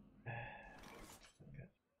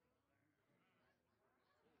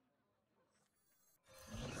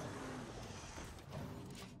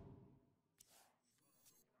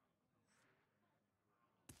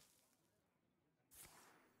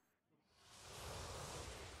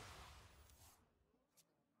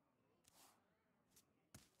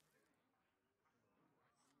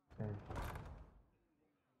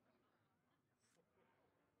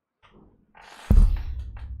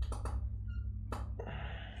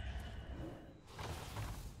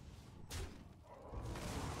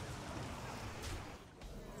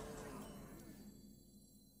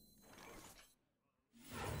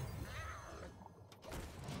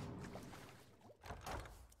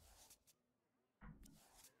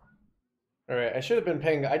 Alright, I should have been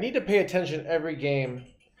paying... I need to pay attention every game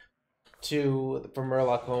for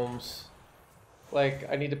Murloc Homes. Like,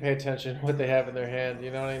 I need to pay attention what they have in their hand,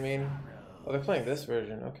 you know what I mean? Oh, they're playing this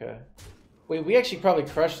version, okay. Wait, we actually probably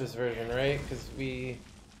crushed this version, right? Because we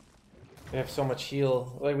have so much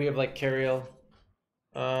heal. Like, we have, like, Cariel.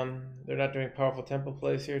 They're not doing powerful temple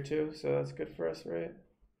plays here, too, so that's good for us, right?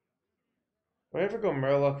 Would I ever go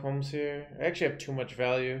Murloc Homes here? I actually have too much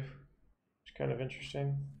value, which is kind of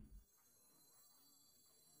interesting.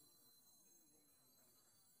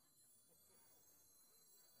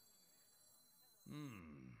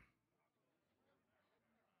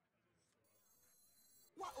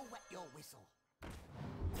 What'll wet your whistle?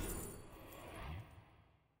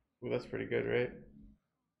 Ooh, that's pretty good, right?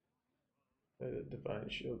 I had a Divine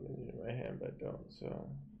Shield in my hand, but I don't, so...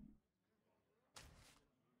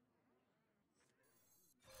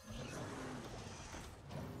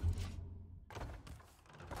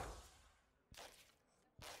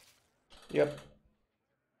 Yep.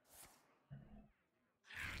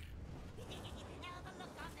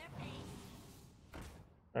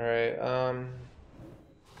 Alright, am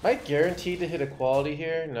I guaranteed to hit equality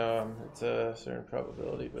here? No, it's a certain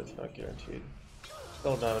probability, but it's not guaranteed.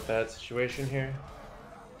 Still not a bad situation here.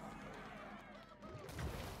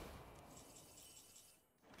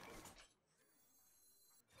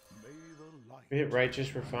 We hit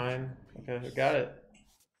Righteous, we're fine. Okay, we got it.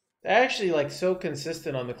 Actually, like, so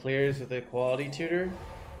consistent on the clears with the equality tutor.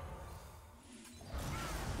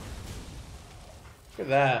 Look at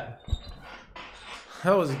that.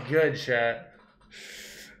 That was good, chat.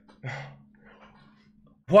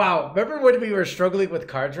 Wow, remember when we were struggling with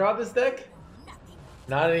card draw this deck?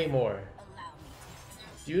 Not anymore.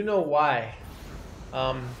 Do you know why?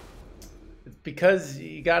 It's because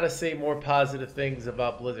you gotta say more positive things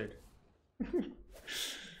about Blizzard.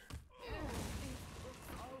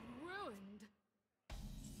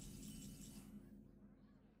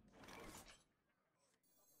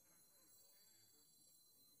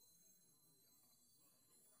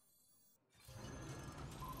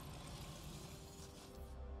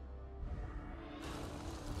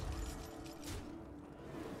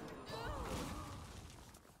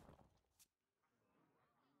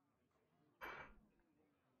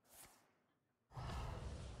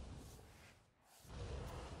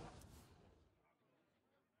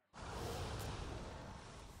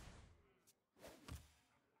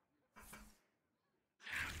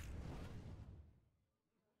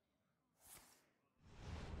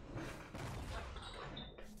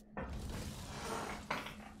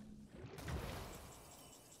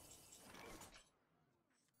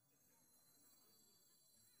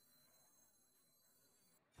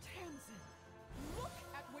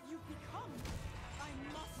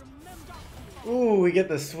 Ooh, we get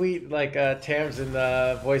the sweet, like, Tamsin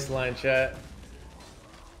voice line, chat.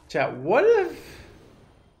 Chat, what if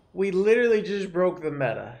we literally just broke the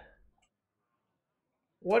meta?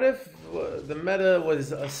 What if the meta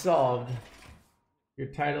was solved? Your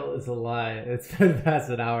title is a lie. It's been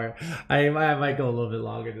past an hour. I might go a little bit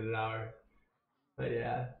longer than an hour. But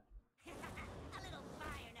yeah.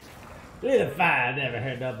 A little fire never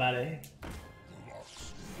hurt nobody.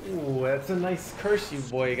 Ooh, that's a nice curse you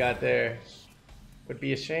boy got there. Would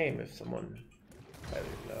be a shame if someone... I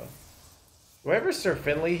don't know. Do I ever Sir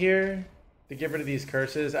Finley here to get rid of these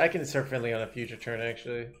curses? I can Sir Finley on a future turn,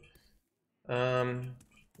 actually.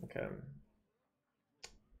 Okay.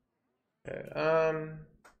 Okay,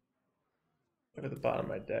 look at the bottom of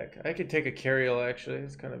my deck. I could take a Cariel, actually.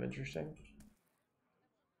 It's kind of interesting.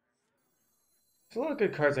 There's a lot of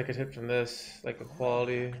good cards I could hit from this, like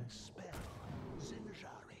Equality.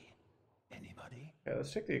 Yeah,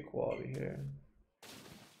 let's check the equality here.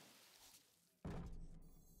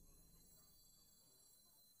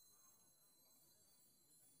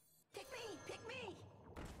 Pick me! Pick me!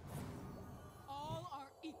 All are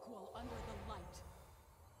equal under the light.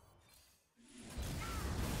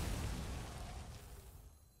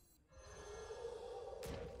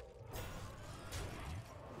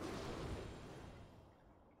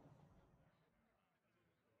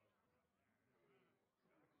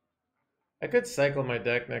 I could cycle my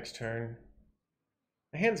deck next turn.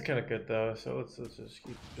 My hand's kind of good though, so let's just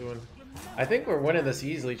keep doing. I think we're winning this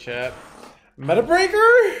easily, chat. Meta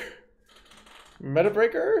breaker? Meta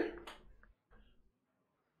breaker?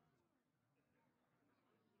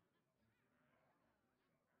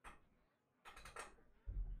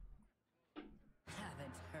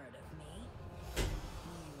 Haven't heard of me?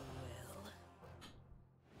 You will.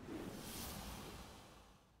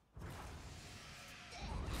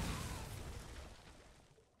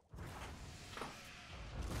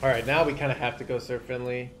 Alright, now we kind of have to go Sir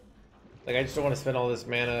Finley. Like, I just don't want to spend all this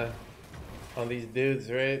mana on these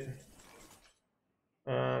dudes, right?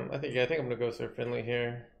 I think I'm gonna go Sir Finley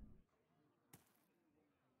here.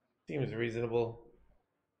 Seems reasonable.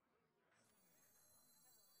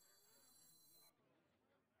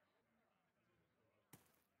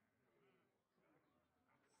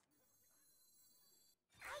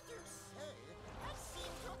 I do say, I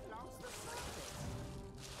seem to have lost the surface.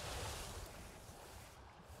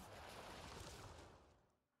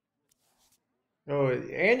 Oh,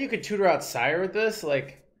 and you could tutor out Sire with this?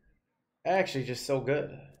 Like, actually just so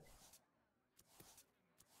good.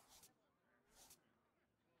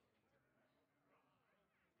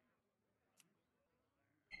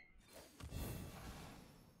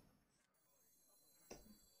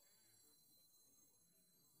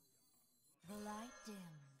 The light dims,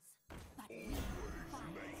 but we fight.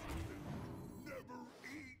 Never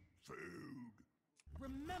eat food.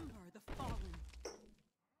 Remember the fallen.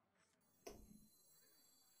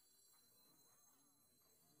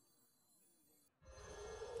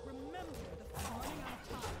 Remember the fallen on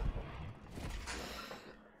top.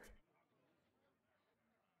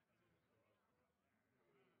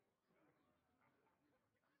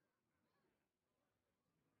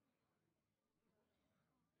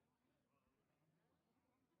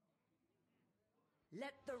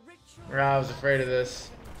 Let the ritual. I was afraid of this.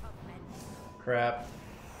 Crap.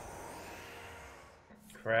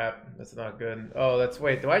 Crap. That's not good. Oh, that's...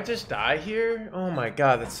 Wait, do I just die here? Oh my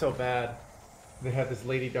god, that's so bad. They have this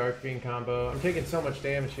Lady Darkfiend combo. I'm taking so much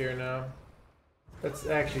damage here now. That's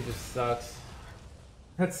actually just sucks.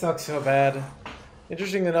 That sucks so bad.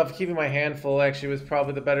 Interesting enough, keeping my hand full actually was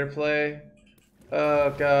probably the better play. Oh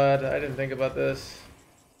god, I didn't think about this.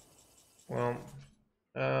 Well,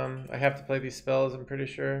 I have to play these spells, I'm pretty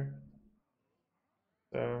sure.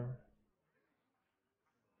 So...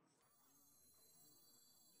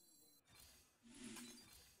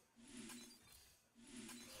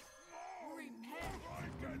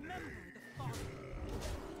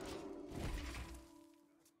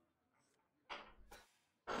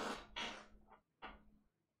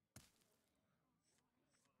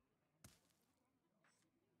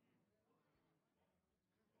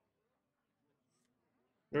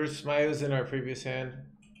 There was Smiles in our previous hand,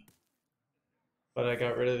 but I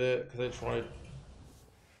got rid of it because I just wanted.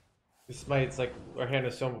 The Smite's like our hand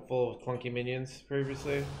is so full of clunky minions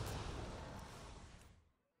previously.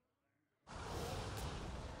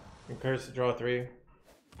 And Curse to draw 3.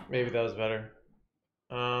 Maybe that was better.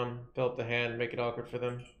 Fill up the hand, make it awkward for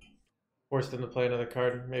them. Force them to play another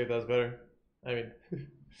card. Maybe that was better. I mean,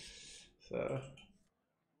 so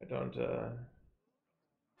I don't.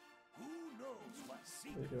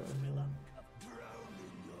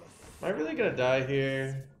 Am I really gonna die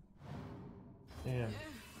here? Damn.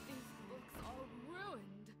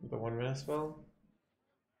 The 1 mana spell?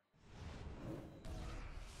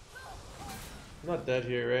 I'm not dead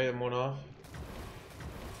here, right? I'm 1 off.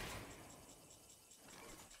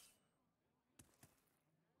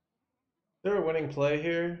 Is there a winning play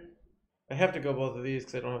here? I have to go both of these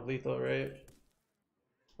because I don't have lethal, right?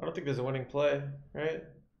 I don't think there's a winning play, right?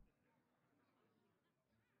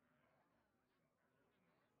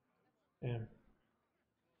 Damn.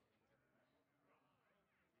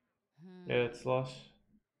 Yeah, it's lost.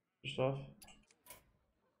 Just off.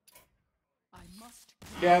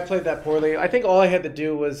 Yeah, I played that poorly. I think all I had to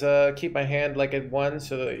do was keep my hand like at 1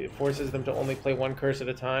 so that it forces them to only play 1 curse at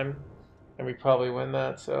a time. And we probably win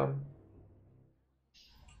that, so...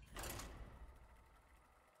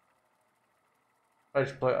 I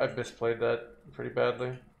misplayed that pretty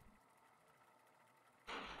badly.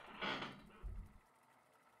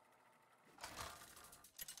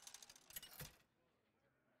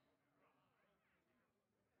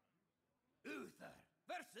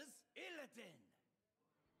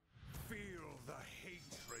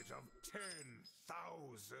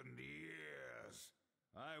 10,000 years.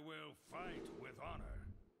 I will fight with honor.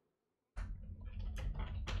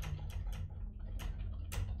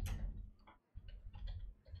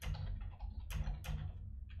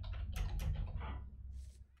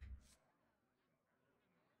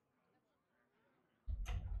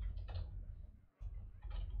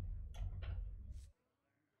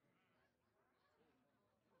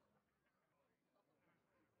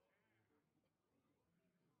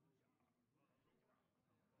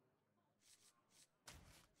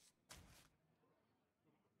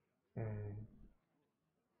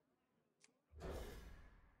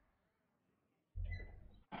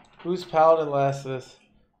 Who's Paladin last of this?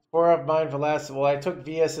 4 of mine for last. Well, I took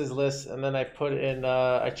VS's list and then I put in.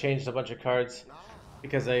 I changed a bunch of cards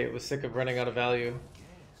because I was sick of running out of value.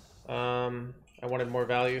 I wanted more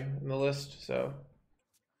value in the list, so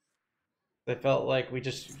I felt like we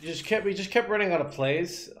just kept running out of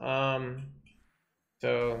plays.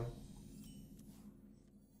 So.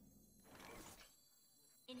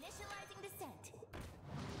 Initializing descent.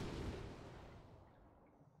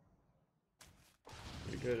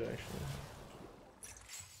 Pretty good, actually.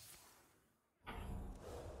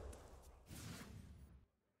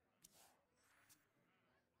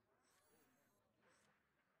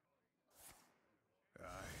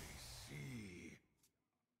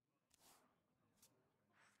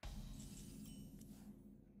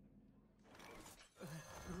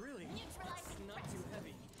 Really? It's not too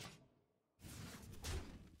heavy.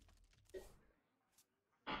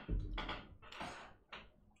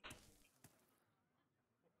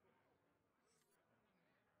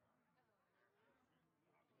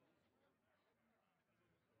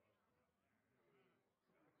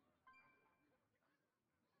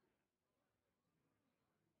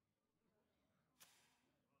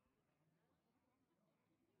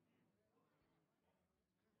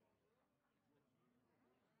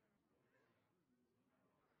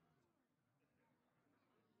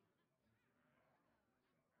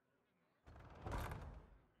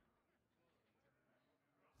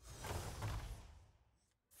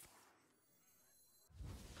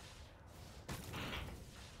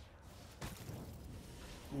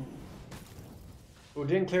 Oh,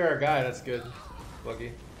 didn't clear our guy. That's good.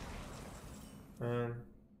 Lucky.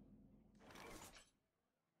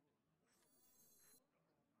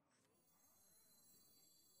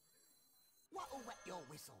 What'll wet your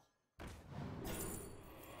whistle?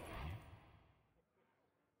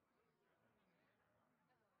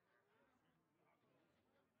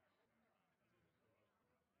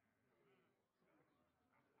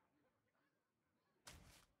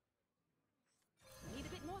 Need a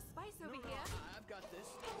bit more spice over here. I've got this.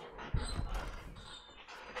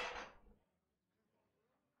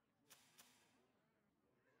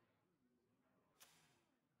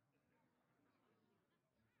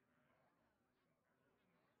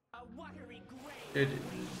 A watery grave. Dude,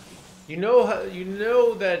 you know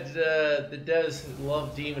that the devs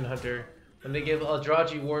love Demon Hunter when they give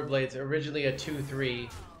Eldrazi Warblades originally a 2/3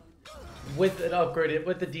 with an upgraded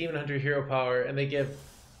with the Demon Hunter hero power, and they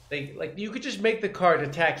like you could just make the card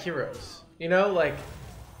attack heroes, you know, like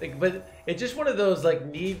but it's just one of those like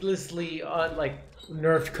needlessly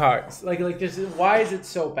nerfed cards. Like this why is it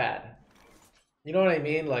so bad? You know what I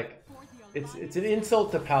mean? Like it's an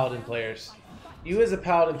insult to Paladin players. You as a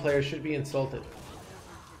Paladin player should be insulted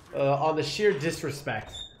on the sheer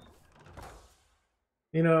disrespect.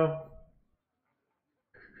 You know?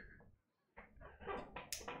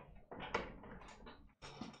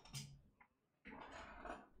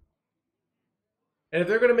 And if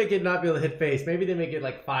they're going to make it not be able to hit face, maybe they make it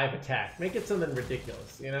like 5 attack. Make it something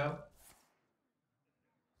ridiculous, you know?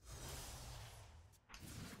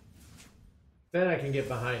 Then I can get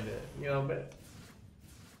behind it, you know, but...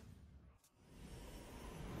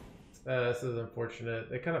 this is unfortunate.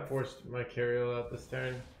 They kind of forced my carry out this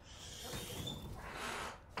turn.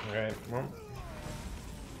 Alright, well.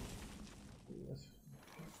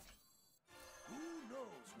 Who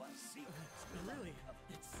knows what secrets Really?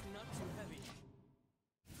 It's not too heavy.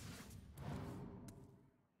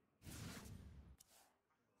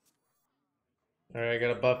 Alright, I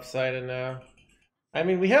got a buff Sidon now. I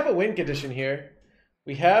mean, we have a win condition here.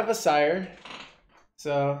 We have a Sire.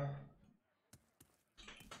 So...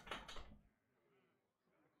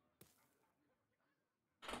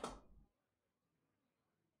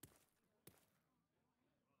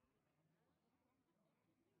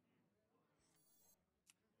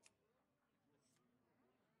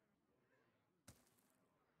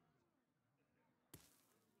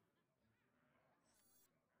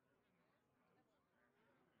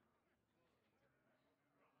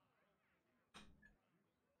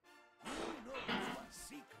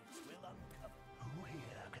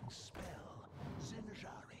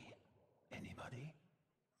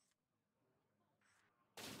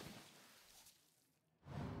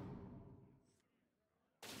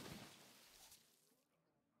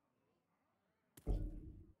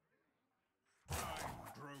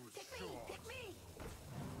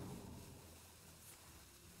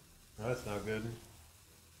 Oh, that's not good.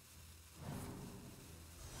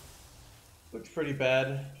 Looks pretty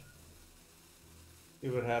bad. See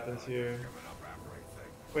what happens here.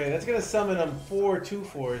 Wait, that's gonna summon them 4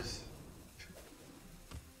 2/4s.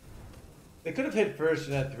 They could have hit first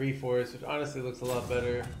and had 3/4s, which honestly looks a lot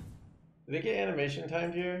better. Did they get animation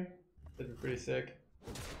timed here? That'd be pretty sick.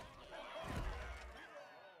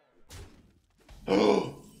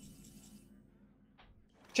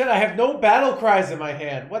 Chet, I have no battle cries in my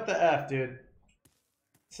hand. What the F, dude?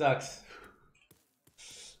 Sucks.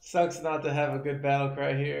 Sucks not to have a good battle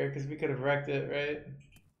cry here, because we could have wrecked it, right?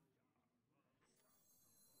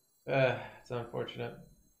 It's unfortunate.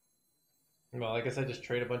 Well, I guess I just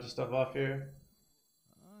trade a bunch of stuff off here.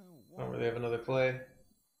 Don't really have another play.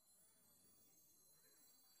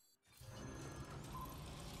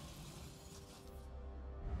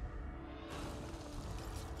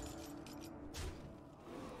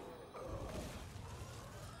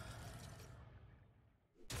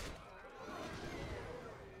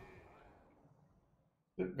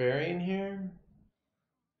 Is it varying here?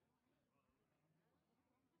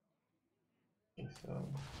 I think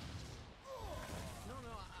so. No,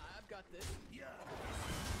 I've got this. Yeah.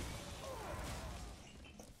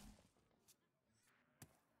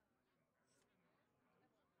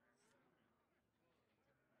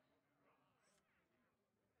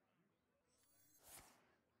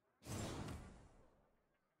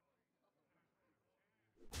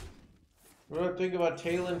 What do I think about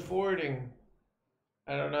Talon forwarding?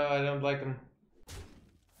 I don't know, I don't like them.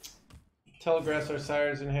 Telegraphs our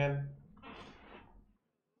sires in hand.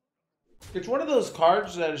 It's one of those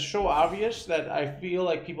cards that is so obvious that I feel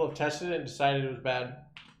like people have tested it and decided it was bad.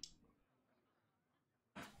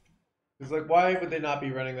 It's like, why would they not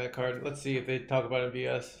be running that card? Let's see if they talk about it in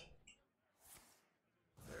BS.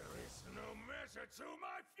 There is no measure to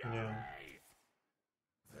my fury. Yeah.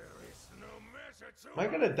 There is no measure to Am I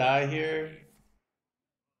gonna die here?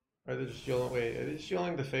 Or are they just yelling? Wait, are they just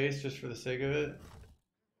yelling the face just for the sake of it?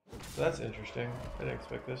 So that's interesting. I didn't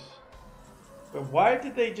expect this. But why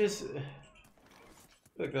did they just... I feel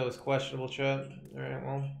like that was questionable, chat. Alright,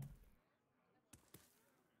 well.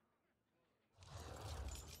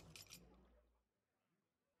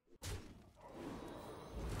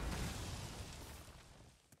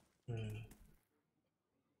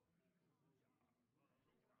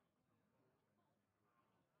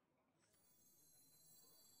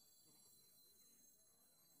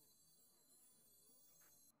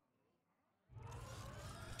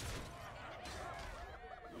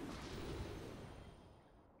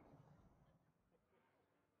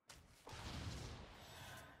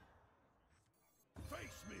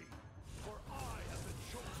 face me, for I have been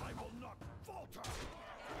chosen. I will not falter.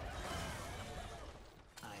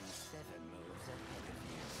 I'm 7 moves ahead of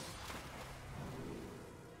you.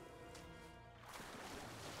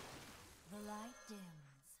 The light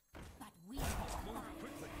dims, but we fight.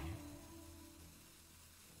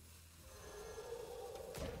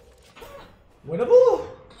 Winnable?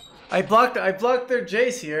 I blocked their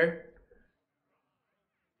Jace here.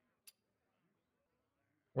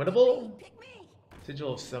 Winnable?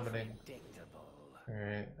 Sigil of Summoning.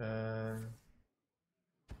 Alright,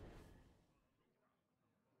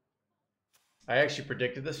 I actually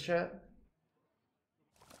predicted this, chat.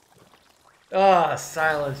 Ah,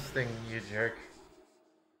 silence thing, you jerk.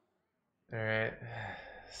 Alright.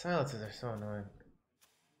 Silences are so annoying.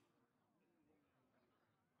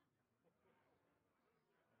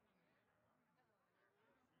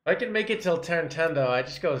 If I can make it till turn 10 though, I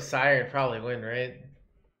just go Sire and probably win, right?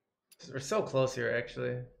 We're so close here,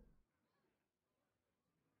 actually.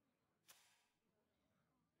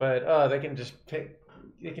 But they can just pick.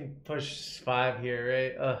 They can push 5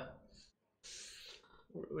 here, right?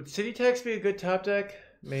 Would City Tax be a good top deck?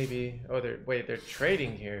 Maybe. Oh, they're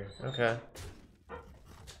trading here. Okay. I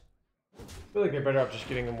feel like they're better off just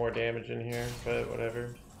getting more damage in here, but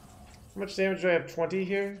whatever. How much damage do I have? 20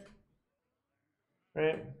 here,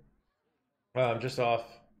 right? I'm just off.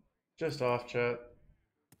 Just off, chat.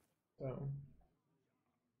 So.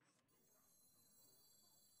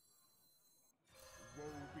 Woe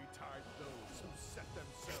betide those who set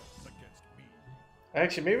themselves against me.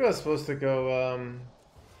 Actually, maybe I was supposed to go,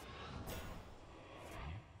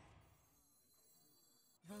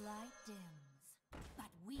 The light dims, but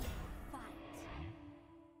we fight.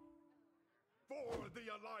 For the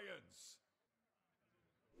Alliance.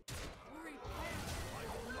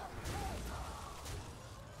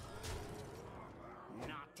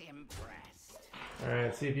 Not impressed.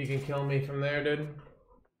 Alright, see if you can kill me from there, dude.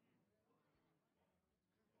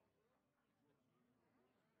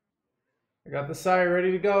 I got the Sire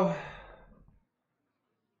ready to go.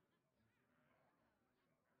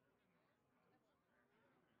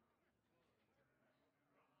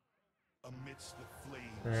 amidst the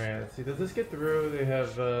flames. Alright, let's see. Does this get through? They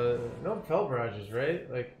have no fell barrages,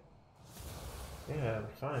 right? Like, yeah, I'm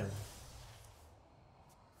fine. I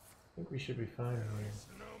think we should be fine here.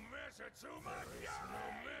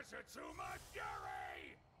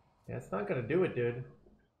 Yeah, it's not gonna do it, dude.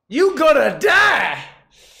 You gonna die!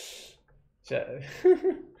 Chat.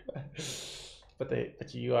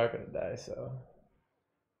 but you are gonna die, so.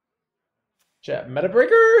 Chat, meta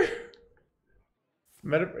breaker?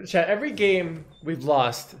 Chat, every game we've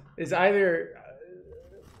lost is either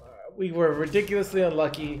we were ridiculously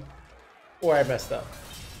unlucky or I messed up.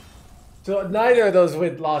 So neither of those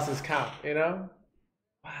win losses count, you know?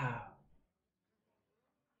 Wow.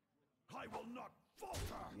 I will not falter.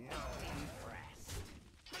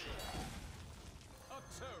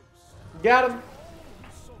 Got him.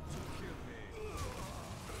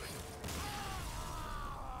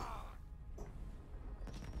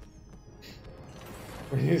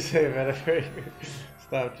 When you say metaphor,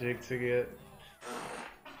 stop jinxing it.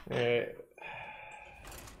 Alright.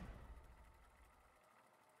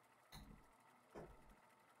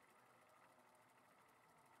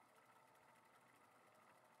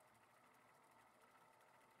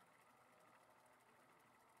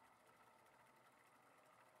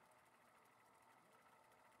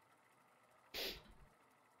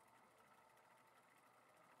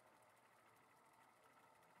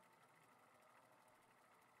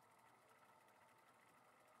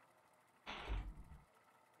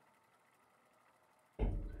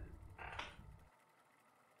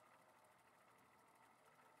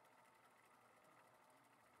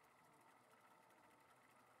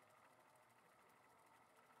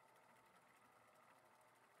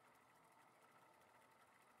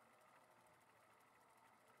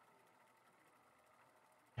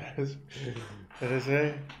 What is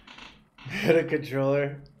it? Meta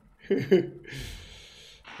controller.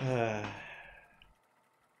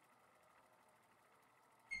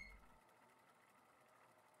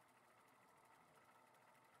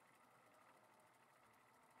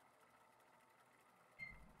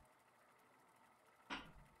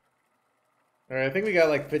 Alright, I think we got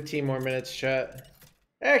like 15 more minutes, chat.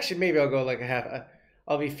 Actually, maybe I'll go like a half.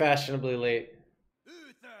 I'll be fashionably late.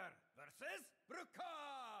 Uther versus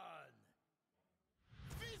Brukan.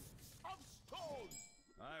 Fists of stone.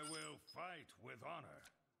 I will fight with honor.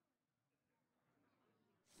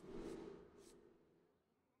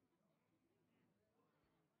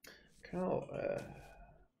 Cool.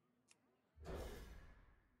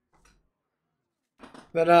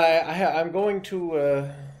 Then I'm going to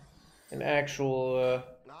an actual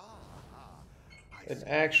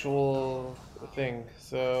thing.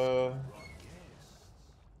 So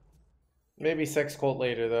maybe sex cult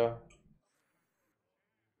later though.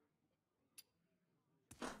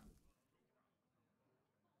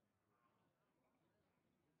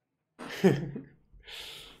 May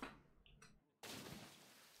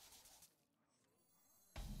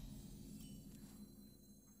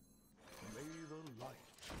the light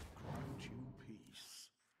grant you peace.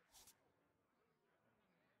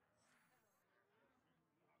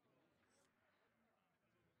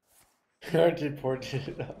 Aren't you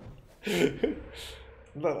ported up?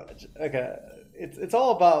 But, okay, it's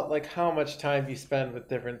all about like how much time you spend with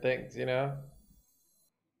different things, you know?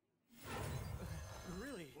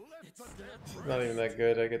 Really? It's It's not even that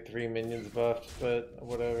good. I get 3 minions buffed, but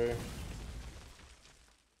whatever.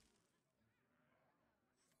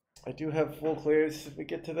 I do have full clears if we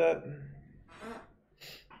get to that.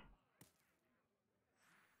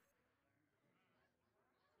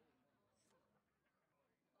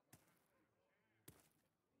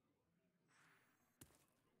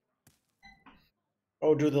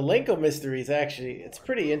 Oh, dude, the Lenko mystery is actually, it's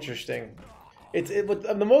pretty interesting.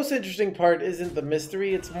 The most interesting part isn't the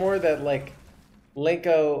mystery, it's more that like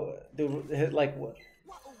Lenko, like,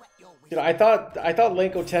 you know, I thought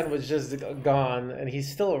Lenko 10 was just gone and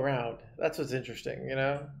he's still around. That's what's interesting, you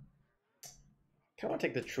know? Kind of want to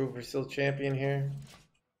take the Trooper still champion here.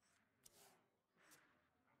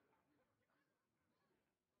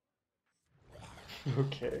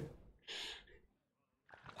 Okay.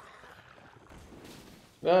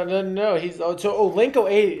 No. He's Lenko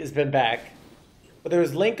 8 has been back, but there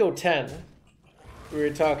was Lenko 10 we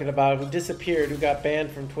were talking about who disappeared, who got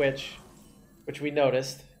banned from Twitch, which we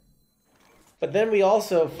noticed. But then we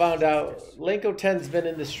also found out Lenko 10's been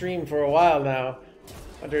in the stream for a while now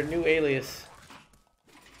under a new alias.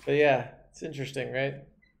 But yeah, it's interesting, right?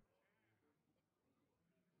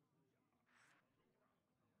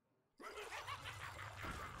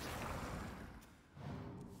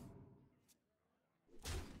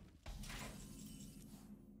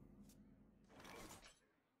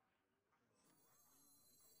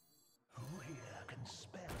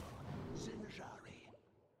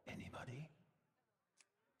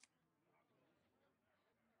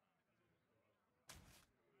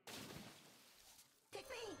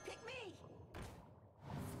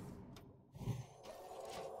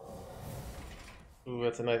 Ooh,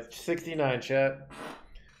 that's a nice 69 chat.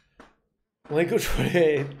 Link of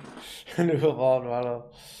 28. New evolved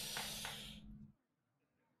model.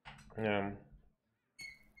 Yeah.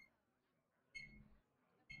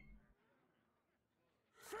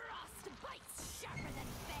 Frost bites sharper than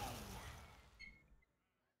bane.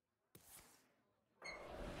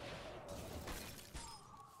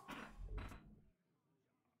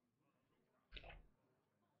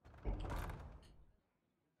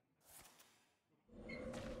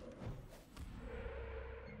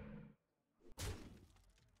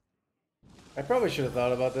 I probably should have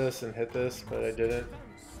thought about this and hit this, but I didn't.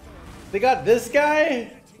 They got this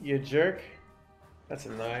guy? You jerk. That's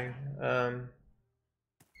annoying. What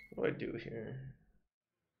do I do here?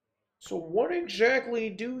 So what exactly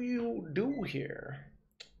do you do here?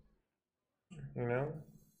 You know?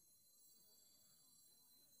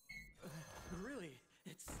 Really,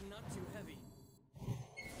 it's not too heavy.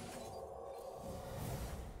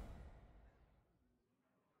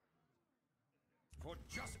 For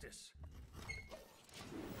justice.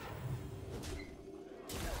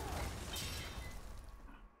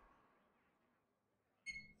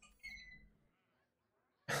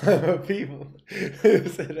 People.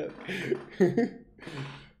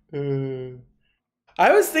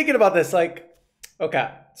 I was thinking about this, like, okay,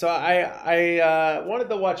 so I wanted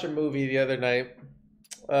to watch a movie the other night.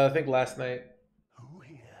 I think last night.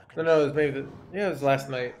 No, it was maybe it was last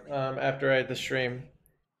night. After I had the stream.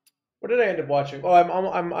 What did I end up watching?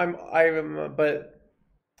 Oh, but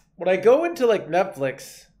when I go into like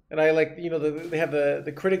Netflix and I like, you know, they have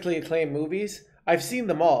the critically acclaimed movies. I've seen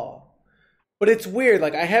them all. But it's weird,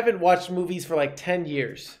 like I haven't watched movies for like 10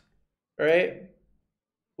 years, right?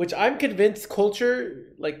 Which I'm convinced culture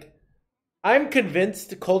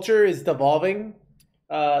is devolving.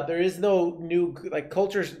 There is no new, like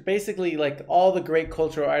culture, basically like all the great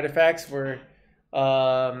cultural artifacts were in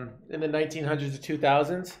the 1900s to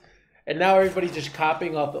 2000s. And now everybody's just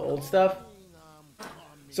copying off the old stuff.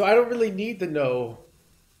 So I don't really need to know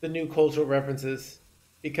the new cultural references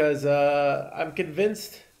because I'm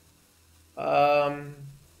convinced it's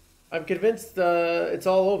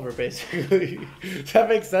all over, basically. Does that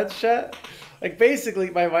make sense, chat? Like, basically,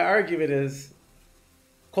 my argument is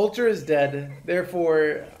culture is dead.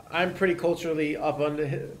 Therefore, I'm pretty culturally up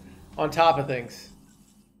on top of things.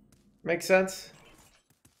 Make sense?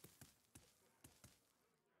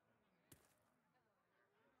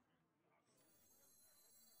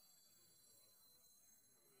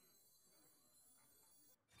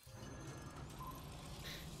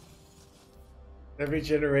 Every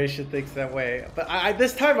generation thinks that way, but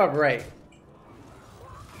this time I'm right.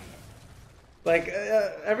 Like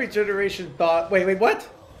every generation thought. Wait, what?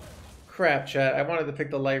 Crap, chat. I wanted to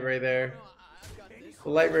pick the light ray there.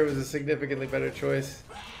 The light ray was a significantly better choice.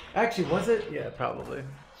 Actually, was it? Yeah, probably.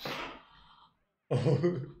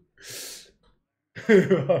 And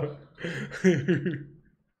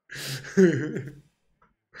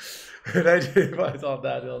I did myself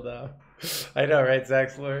downhill now. I know, right,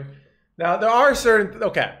 Zach Slur? Now there are certain.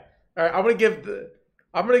 Okay, all right. I'm gonna give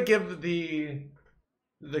the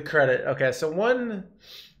credit. Okay, so one,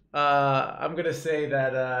 I'm gonna say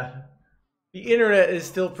that the internet is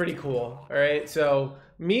still pretty cool. All right, so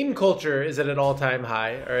meme culture is at an all-time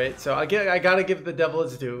high. All right, so I gotta give the devil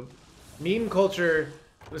its due. Meme culture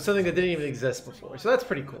was something that didn't even exist before, so that's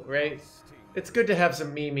pretty cool, right? It's good to have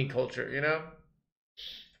some meme culture, you know.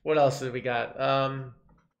 What else do we got?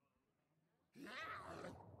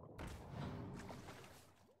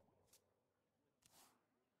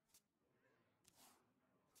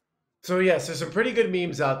 So yes, there's some pretty good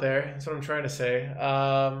memes out there. That's what I'm trying to say.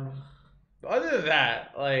 Other than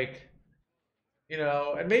that, like, you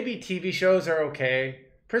know, and maybe TV shows are okay.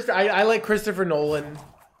 I like Christopher Nolan.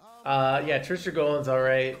 Yeah, Tristan Golan's all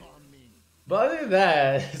right. But other than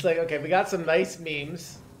that, it's like, okay, we got some nice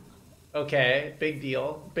memes. Okay, big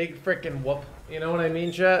deal. Big frickin' whoop. You know what I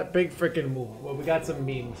mean, chat? Big frickin' whoop. Well, we got some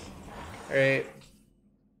memes. All right.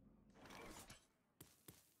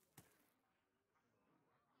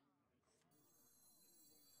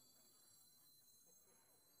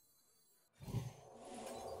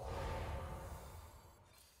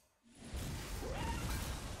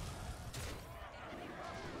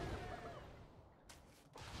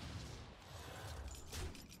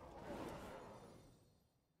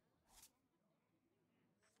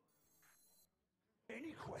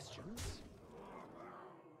 Any questions?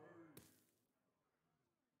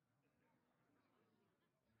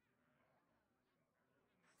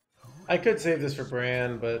 I could save this for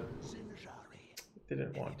Bran, but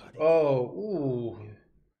didn't want to. Oh, ooh.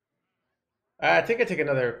 I think I take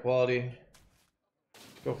another equality.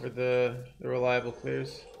 Go for the reliable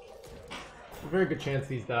clears. A very good chance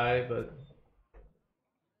these die, but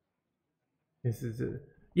this is it.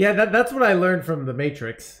 Yeah, that's what I learned from the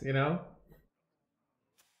Matrix, you know?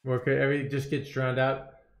 Where everything just gets drowned out.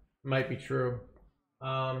 Might be true.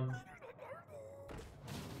 Yeah,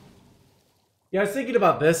 I was thinking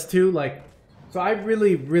about this too, like, so I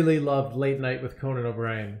really, really loved Late Night with Conan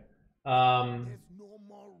O'Brien. And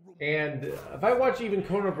if I watch even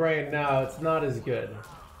Conan O'Brien now, it's not as good.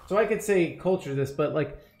 So I could say culture this, but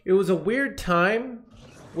like, it was a weird time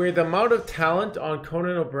where the amount of talent on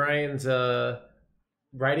Conan O'Brien's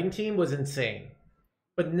writing team was insane.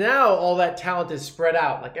 But now all that talent is spread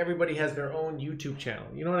out. Like everybody has their own YouTube channel.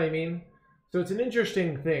 You know what I mean? So it's an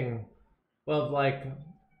interesting thing of like,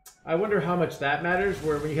 I wonder how much that matters,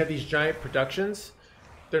 where when you have these giant productions,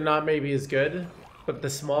 they're not maybe as good, but the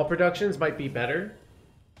small productions might be better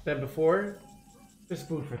than before. Just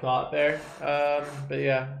food for thought there. But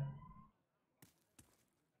yeah.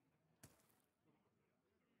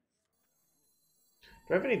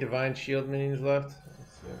 Do I have any Divine Shield minions left?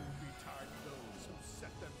 Let's see.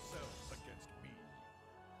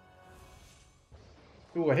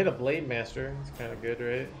 Ooh, I hit a Blade Master. That's kind of good,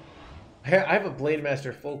 right? I have a Blade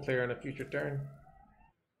Master full clear on a future turn.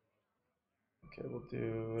 Okay, we'll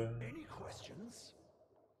do... Any questions?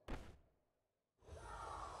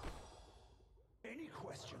 Any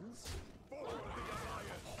questions? Forward the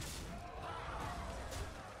Alliance!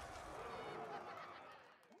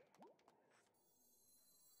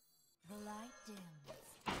 The light dims.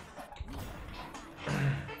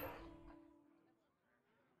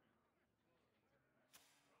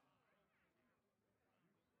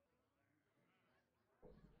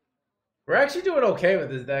 We're actually doing okay with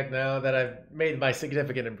this deck now that I've made my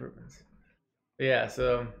significant improvements. Yeah,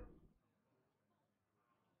 so...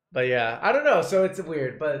 But yeah, I don't know, so it's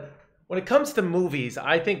weird, but when it comes to movies,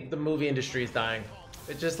 I think the movie industry is dying.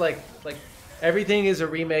 It's just like everything is a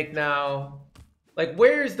remake now. Like,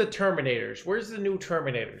 where's the Terminators? Where's the new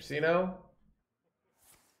Terminators, you know?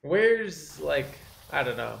 Where's, like, I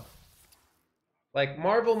don't know. Like,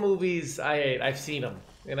 Marvel movies, I hate. I've seen them,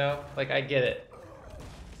 you know? Like, I get it.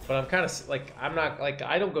 But I'm kind of, like, I'm not, like,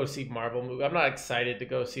 I don't go see Marvel movie. I'm not excited to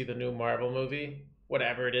go see the new Marvel movie.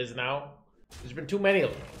 Whatever it is now. There's been too many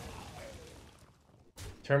of them.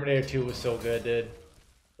 Terminator 2 was so good, dude.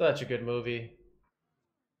 Such a good movie.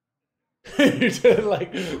 You did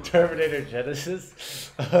like Terminator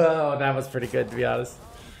Genesis? Oh, that was pretty good, to be honest.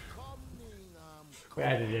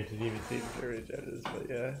 I didn't actually even see Terminator Genesis, but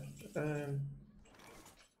yeah.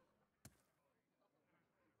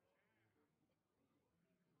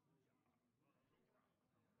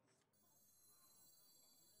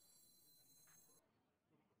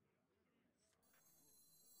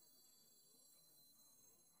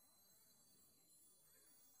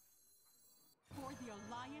 For the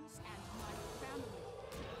Alliance and my family.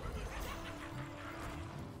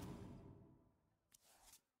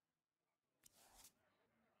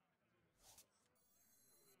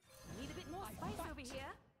 Need a bit more spice over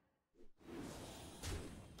here.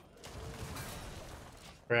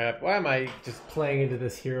 Crap, why am I just playing into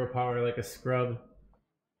this hero power like a scrub?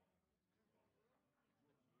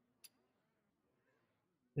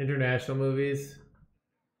 International movies.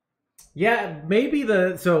 Yeah, maybe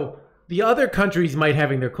the other countries might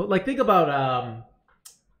having their like, think about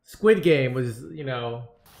Squid Game was, you know,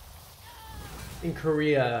 in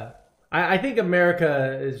Korea. I think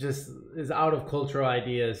America is out of cultural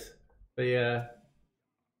ideas. But yeah.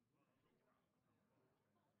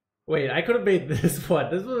 Wait, I could have made this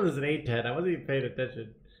one. This one was an 8-10. I wasn't even paying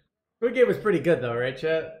attention. Squid Game was pretty good though, right,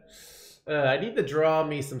 chat? I need to draw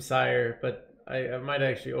me some Sire, but I might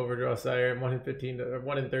actually overdraw Sire. I'm 1 in 15 to, or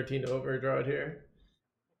 1 in 13 to overdraw it here.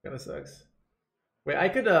 Kinda sucks. Wait, I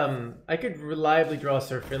could reliably draw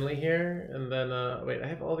Sir Finley here, and then wait, I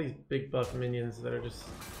have all these big buff minions that are just...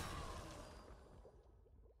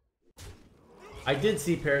 I did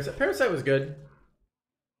see Parasite. Parasite was good.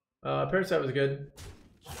 Parasite was good.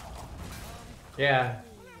 Yeah.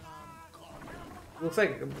 Looks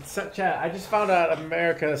like chat. I just found out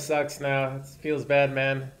America sucks now. It feels bad,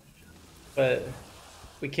 man. But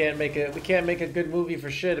we can't make a good movie for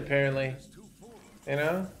shit apparently. You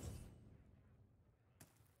know?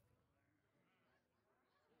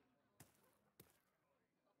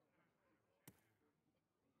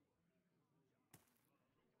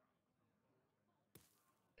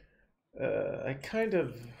 I kind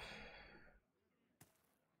of...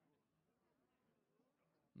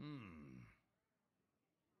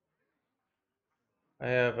 I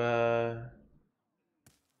have,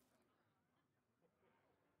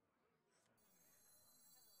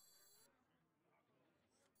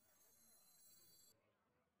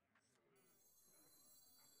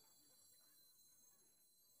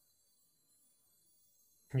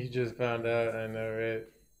 You just found out, I know, right?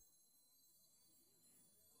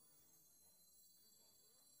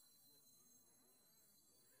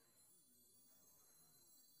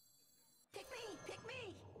 Pick me! Pick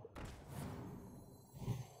me!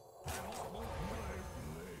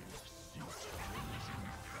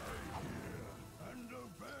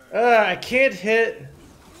 I can't hit.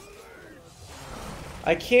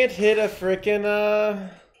 I can't hit a frickin'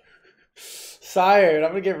 Sired.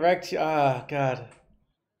 I'm gonna get wrecked. Ah, God.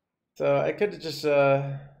 So I could just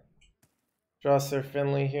draw Sir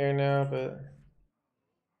Finley here now, but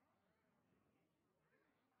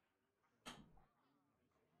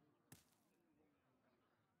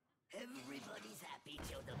Everybody's happy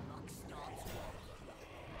till the buck starts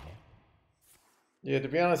walking. yeah, to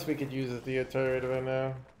be honest, we could use a Theotar right about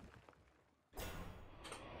now.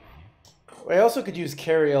 I also could use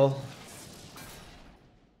Cariel.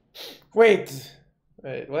 Wait,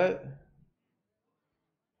 what?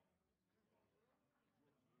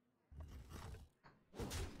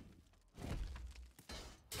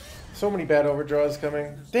 So many bad overdraws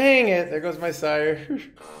coming. Dang it! There goes my Sire.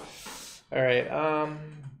 All right.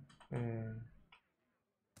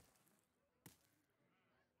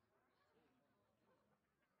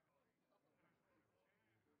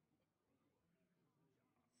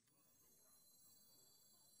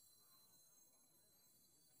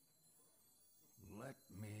 Let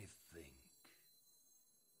me think.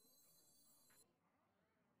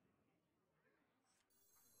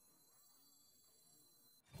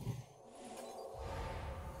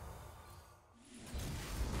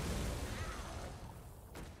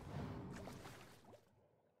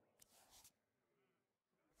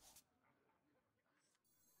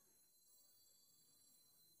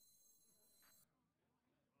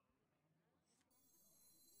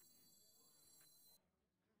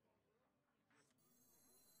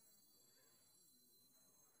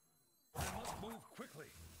 I must move quickly.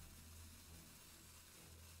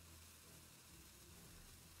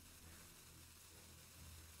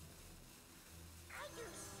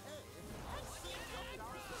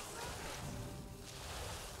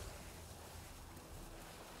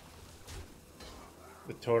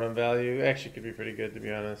 The totem value actually could be pretty good, to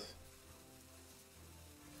be honest.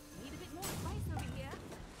 Need a bit more spice over here.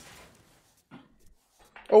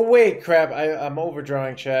 Oh wait, crap! I'm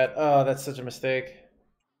overdrawing, chat. Oh, that's such a mistake.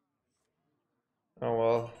 Oh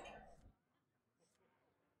well.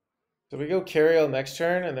 So we go Cariel next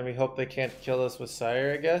turn, and then we hope they can't kill us with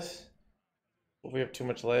Sire, I guess. But we have too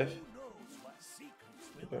much life.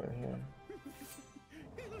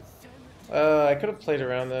 I could have played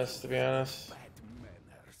around this, to be honest.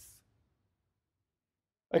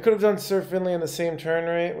 I could have done Sir Finley on the same turn,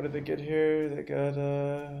 right? What did they get here? They got,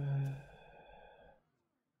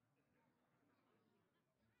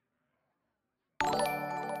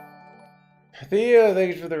 Theo,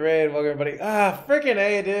 thank you for the raid. Welcome, everybody. Ah, freaking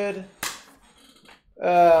A, dude.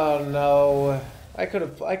 Oh, no. I could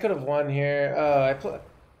have won here. Oh,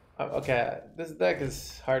 okay, this deck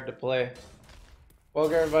is hard to play.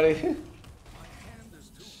 Welcome, everybody.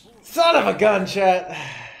 Son of a gun, chat.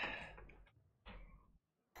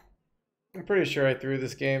 I'm pretty sure I threw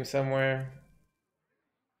this game somewhere.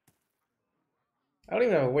 I don't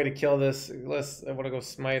even have a way to kill this unless I want to go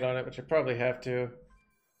smite on it, which I probably have to.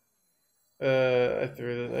 I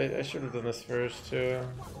threw this. I should have done this first too.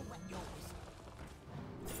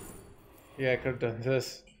 Yeah, I could have done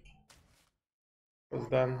this. It was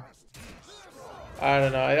done. I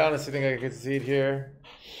don't know. I honestly think I could concede here.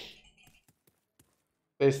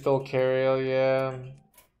 They stole Cariel, yeah.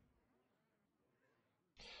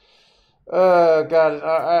 God,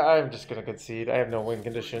 I'm just gonna concede. I have no win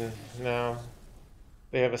condition now.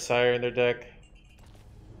 They have a Sire in their deck.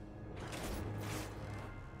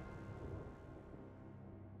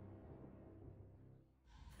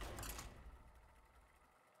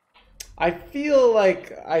 I feel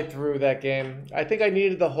like I threw that game. I think I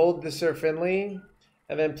needed to hold the Sir Finley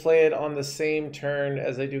and then play it on the same turn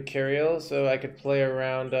as I do Cariel, so I could play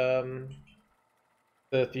around the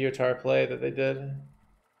Theotar play that they did.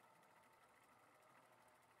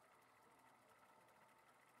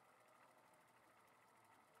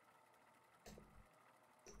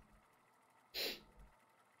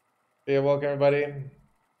 Yeah, welcome everybody.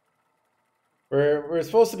 We're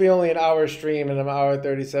supposed to be only an hour stream and I'm an hour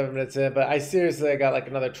 37 minutes in, but I got like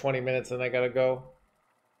another 20 minutes and I gotta go.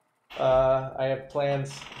 I have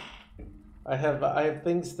plans. I have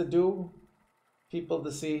things to do, people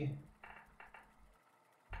to see.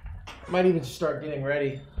 Might even start getting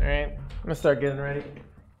ready. All right, I'm gonna start getting ready.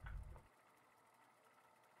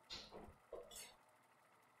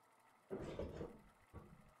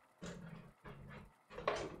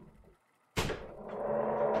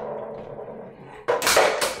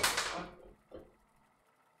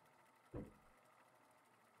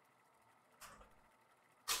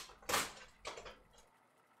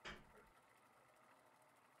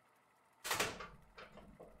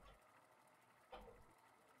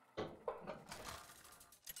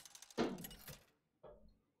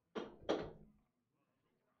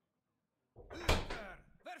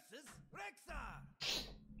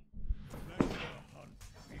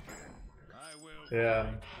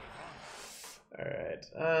 Yeah. Alright.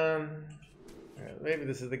 Alright, maybe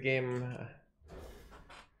this is the game.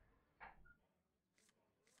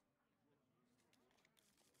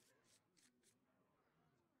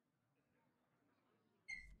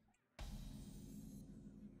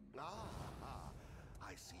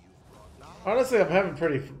 I see you've brought knives. Honestly, I'm having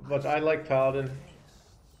pretty much. I like Paladin.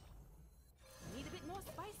 Need a bit more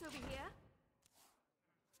spice over here.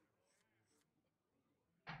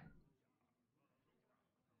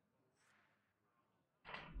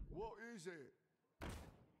 What is it?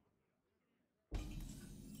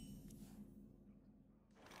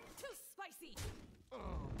 Too spicy.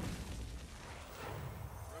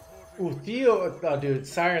 Ooh, Theo. Oh, dude,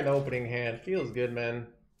 Siren the opening hand feels good, man.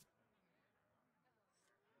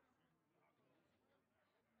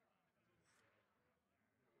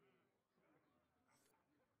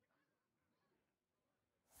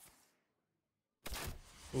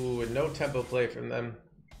 Ooh, and no tempo play from them.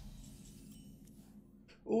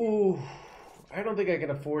 Ooh, I don't think I can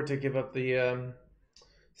afford to give up the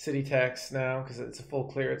city tax now because it's a full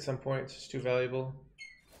clear at some point. It's just too valuable.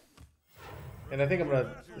 And I think I'm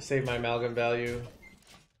gonna save my amalgam value.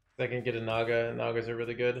 I can get a Naga. Nagas are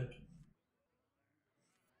really good.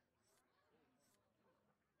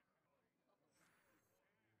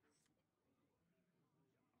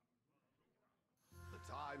 The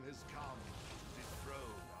time has come to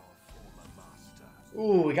dethrone our former master.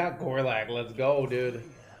 Ooh, we got Gorlak. Let's go, dude.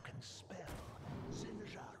 I can spell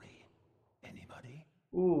Zinjari. Anybody?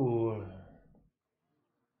 Ooh.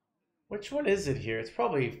 Which one is it here? It's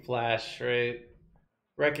probably Flash, right?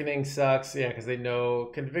 Reckoning sucks. Yeah, because they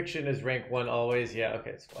know Conviction is rank 1 always. Yeah, okay,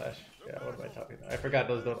 it's Flash. Yeah, what am I talking about? I forgot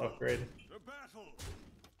those don't upgrade. The battle.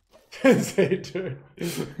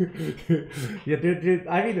 Yeah, dude,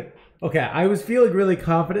 I mean, okay, I was feeling really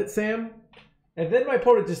confident, Sam. And then my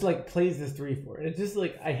opponent just like plays this 3/4. And it's just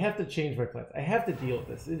like, I have to change my plans. I have to deal with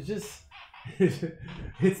this. It's just,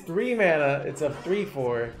 it's 3 mana. It's a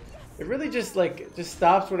 3/4. It really just like, just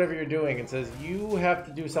stops whatever you're doing and says, you have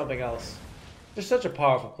to do something else. Just such a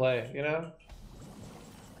powerful play, you know?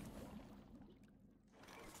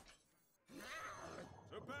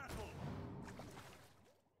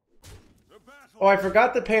 Oh, I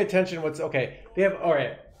forgot to pay attention what's... Okay, they have...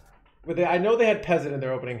 Alright. I know they had Peasant in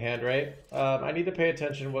their opening hand, right? I need to pay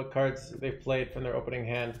attention what cards they've played from their opening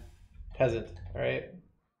hand. Peasant, alright?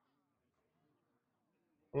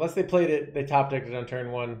 Unless they played it, they top decked it on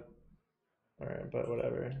turn 1. Alright, but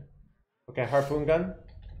whatever. Okay, Harpoon Gun.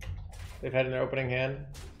 They've had in their opening hand.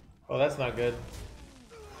 Oh, that's not good.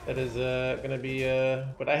 That is gonna be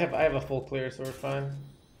but I have a full clear, so we're fine.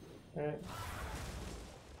 Alright.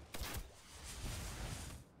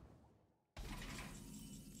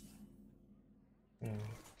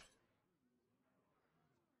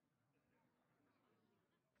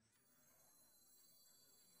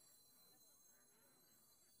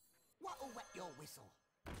 What'll wet your whistle?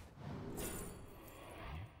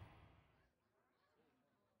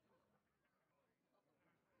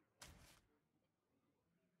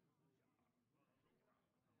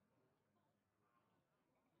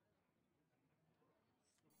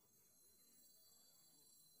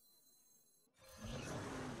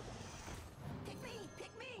 Pick me!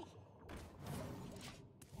 Pick me!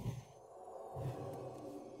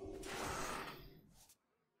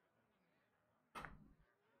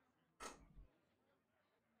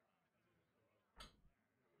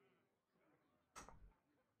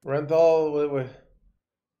 Renthal with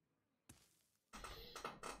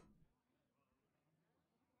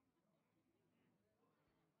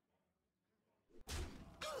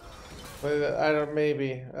I don't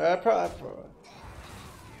maybe probably.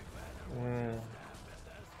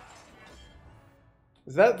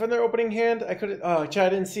 Is that from their opening hand? I couldn't. Oh, chat, I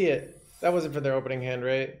didn't see it. That wasn't from their opening hand,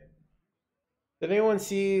 right? Did anyone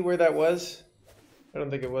see where that was? I don't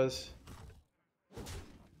think it was.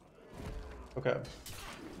 Okay.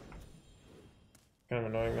 Kind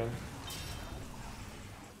of annoying then.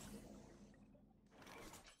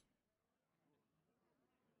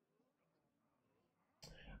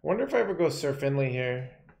 I wonder if I ever go Sir Finley here.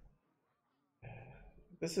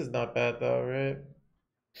 This is not bad though, right?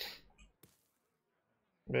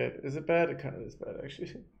 Wait, is it bad? It kind of is bad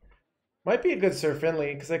actually. Might be a good Sir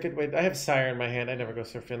Finley because I could wait. I have Sire in my hand. I never go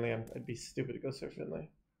Sir Finley. I'd be stupid to go Sir Finley.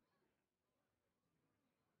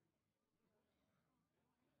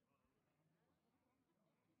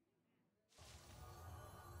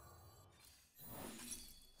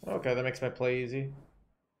 Okay, that makes my play easy.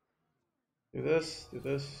 Do this, do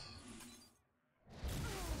this.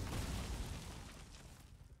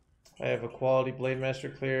 I have a quality Blade Master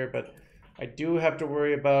clear, but I do have to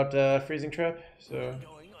worry about freezing trap, so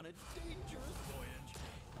Going on a dangerous voyage.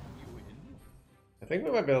 You in? I think we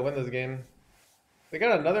might be able to win this game. They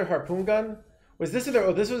got another harpoon gun. Was this in their?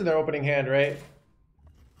 Oh, this was in their opening hand, right?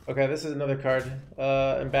 Okay, this is another card.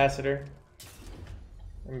 Ambassador.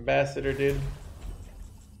 Ambassador, dude.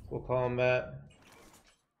 We'll call him that.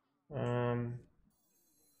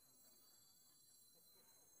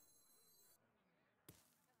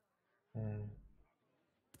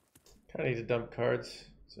 Kind of need to dump cards.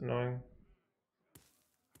 It's annoying.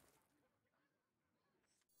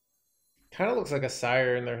 Kind of looks like a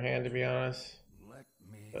sire in their hand, to be honest. Let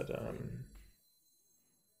me. But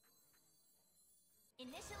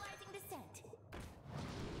Initializing descent.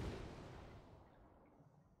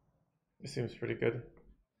 it seems pretty good.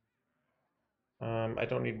 I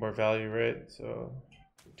don't need more value, right? So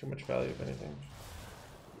too much value, if anything.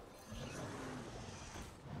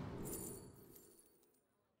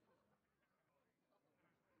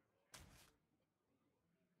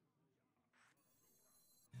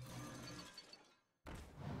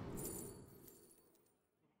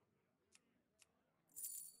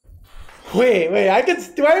 Wait, I can.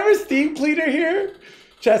 Do I have a Steam Cleaner here?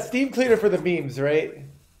 Chat, Steam Cleaner for the memes, right?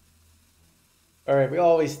 Alright, we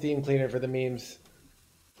always Steam Cleaner for the memes.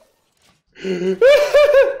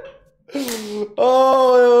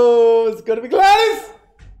 Oh, it's gonna be Gladys!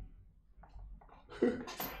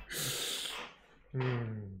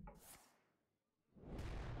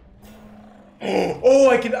 Oh,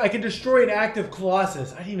 I can destroy an active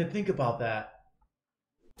Colossus. I didn't even think about that.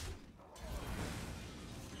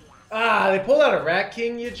 Ah, they pulled out a Rat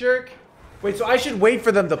King, you jerk. Wait, so I should wait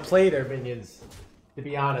for them to play their minions, to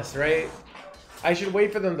be honest, right? I should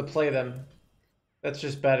wait for them to play them. That's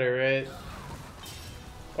just better, right?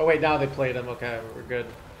 Oh wait, now they played them. Okay, we're good.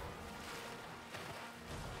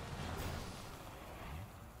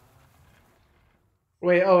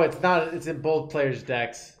 Wait, oh, it's not. It's in both players'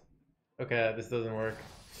 decks. Okay, this doesn't work.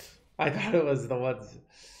 I thought it was the ones.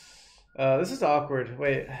 This is awkward.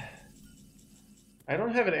 Wait. I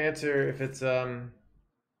don't have an answer if it's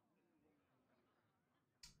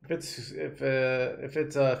if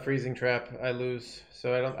it's a freezing trap, I lose.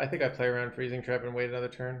 So I think I play around freezing trap and wait another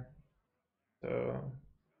turn. So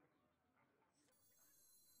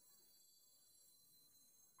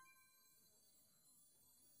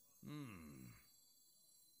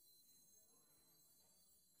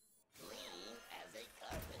Clean as a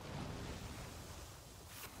carpet.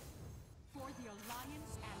 For the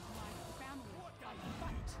Alliance and my family, I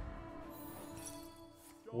fight.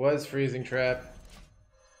 was freezing trap.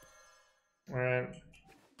 All right.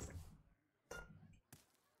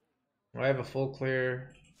 I have a full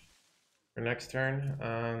clear for next turn.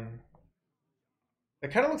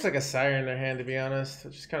 It kind of looks like a sire in their hand, to be honest,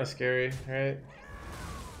 which is kind of scary, right?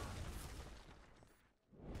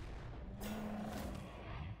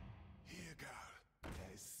 Here, girl.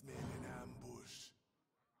 I smell an ambush.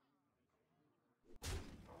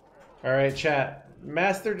 All right, chat.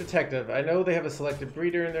 Master Detective. I know they have a selected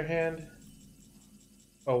breeder in their hand.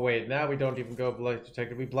 Oh wait, now we don't even go Black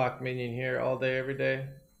Detective. We block minion here all day, every day.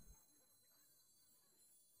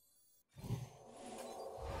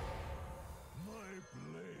 My blade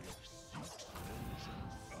seeks vengeance.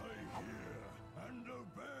 I hear and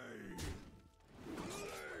obey.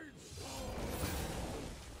 Blade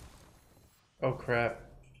Oh crap.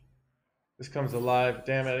 This comes alive.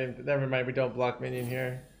 Damn it. Never mind, we don't block minion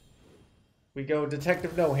here. We go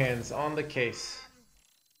Detective No Hands on the case.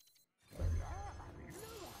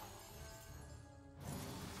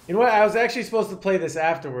 You know what? I was actually supposed to play this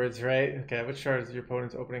afterwards, right? Okay, which card is your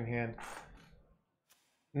opponent's opening hand?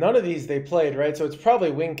 None of these they played, right? So it's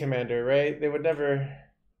probably Wing Commander, right? They would never...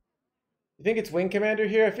 You think it's Wing Commander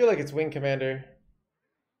here? I feel like it's Wing Commander.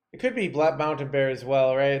 It could be Black Mountain Bear as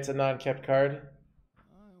well, right? It's a non-kept card. I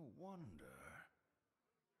wonder.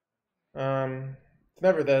 It's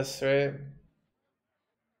never this, right?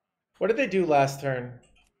 What did they do last turn?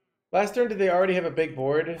 Last turn, did they already have a big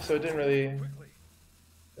board? So it didn't really...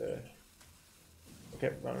 okay,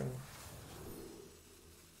 wrong.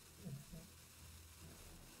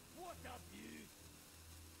 What up, you?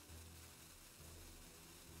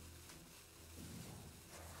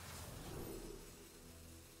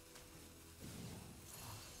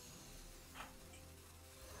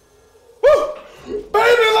 Woo!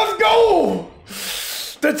 Baby, let's go!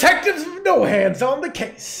 Detectives with no hands on the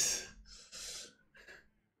case.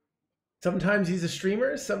 Sometimes he's a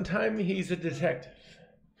streamer, sometimes he's a detective.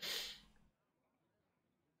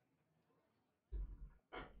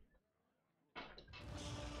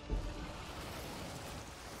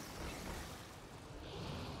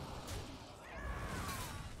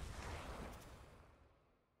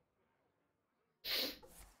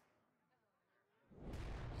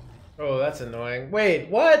 Oh, that's annoying. Wait,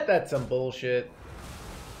 what? That's some bullshit.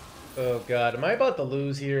 Oh god, am I about to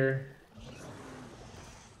lose here?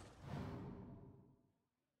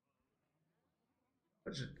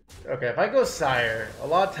 Okay, if I go Sire, a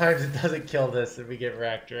lot of times it doesn't kill this if we get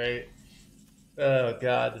wrecked, right? Oh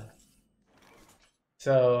god.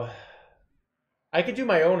 So, I could do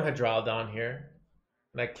my own Hydralodon here.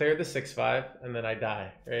 And I clear the 6/5, and then I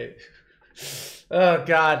die, right? Oh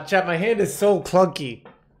god, chat, my hand is so clunky.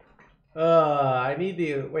 I need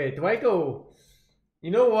the... Wait, do I go...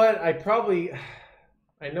 You know what? I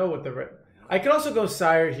know what the... I could also go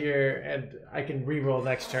Sire here, and I can reroll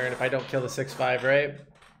next turn if I don't kill the 6/5, right?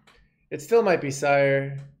 It still might be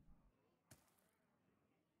Sire.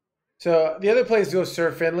 So, the other play is go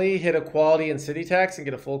Sir Finley, hit a quality and city tax, and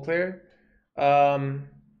get a full clear. But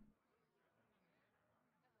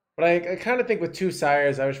I kind of think with 2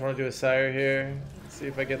 Sires, I just want to do a Sire here. Let's see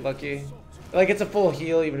if I get lucky. Like, it's a full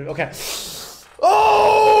heal even. Okay.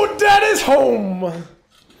 Oh, Dad is home!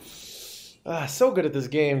 So good at this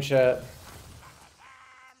game, chat.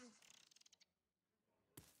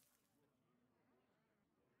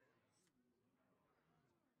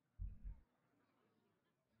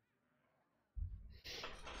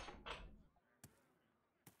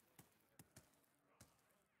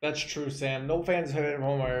 That's true, Sam. No fans at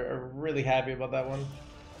home are really happy about that one.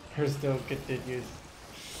 Hearthstone continues.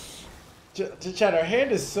 To chat, our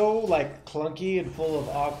hand is so like clunky and full of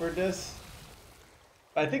awkwardness.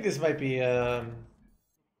 I think this might be it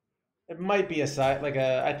might be a side like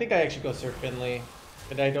a. I think I actually go Sir Finley,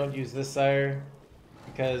 and I don't use this Sire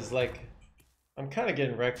because like I'm kind of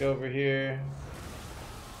getting wrecked over here.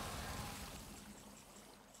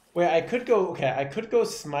 Wait, I could go. Okay, I could go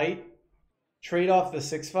Smite, trade off the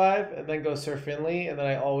 6/5, and then go Sir Finley, and then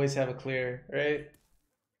I always have a clear, right?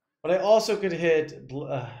 But I also could hit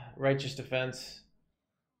Righteous Defense.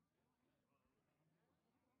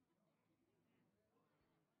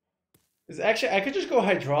 Actually, I could just go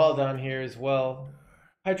Hydralodon here as well.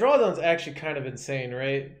 Hydralodon's actually kind of insane,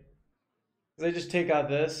 right? Because I just take out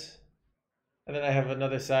this, and then I have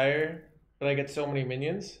another Sire, but I get so many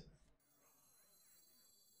minions.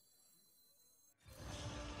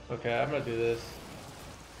 Okay, I'm gonna do this.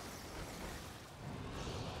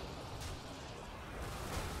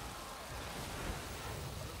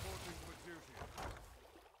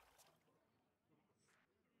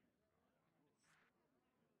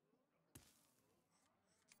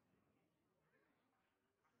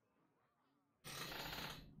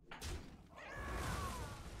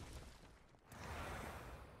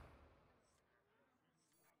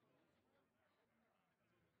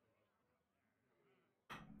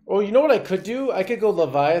 Oh, you know what I could do? I could go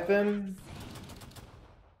Leviathan.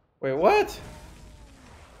 Wait, what?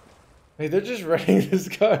 Hey, they're just running this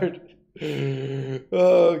card.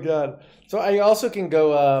 Oh, God. So I also can go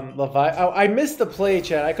Leviathan. Oh, I missed the play,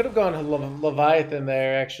 chat. I could have gone Leviathan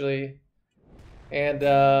there, actually. And,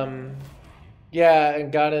 yeah,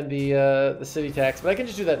 and gotten the city tax. But I can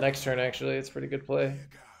just do that next turn, actually. It's a pretty good play.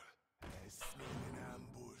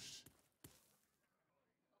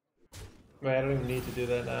 Wait, I don't even need to do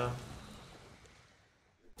that now.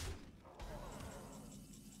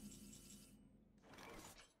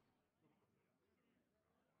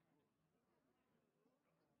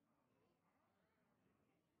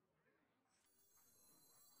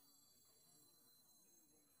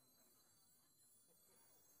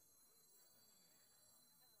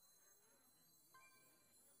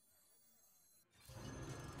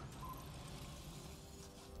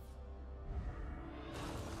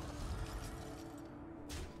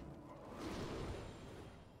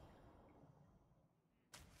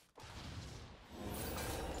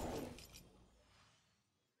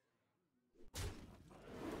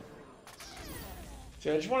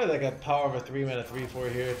 So I just wanted like a power of a 3-mana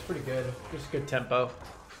 3/4 here. It's pretty good. Just good tempo.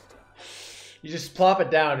 You just plop it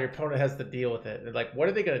down, your opponent has to deal with it. And like, what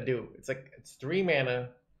are they gonna do? It's like it's 3 mana.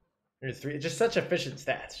 It's just such efficient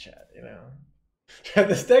stats, chat, you know.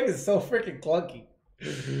 This deck is so freaking clunky.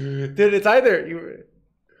 Dude, it's either you.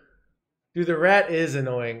 Dude, the rat is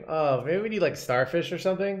annoying. Oh, maybe we need like Starfish or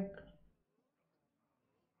something.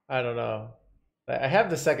 I don't know. I have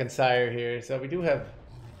the second Sire here, so we do have.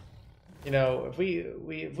 You know, if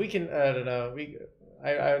we can, I don't know.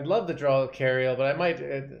 I would love to draw Cariel, but I might.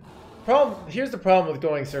 Here's the problem with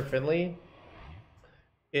going Sir Finley.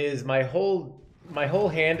 Is my whole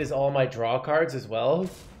hand is all my draw cards as well.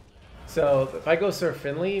 So if I go Sir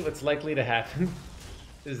Finley, what's likely to happen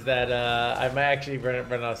is that I might actually run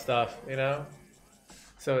out of stuff. You know,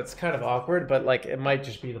 so it's kind of awkward, but like it might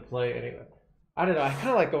just be the play anyway. I don't know. I kind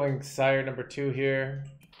of like going Sire number 2 here.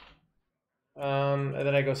 And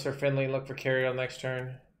then I go Sir Finley and look for Carriel next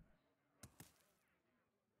turn.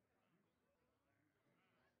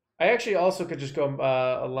 I actually also could just go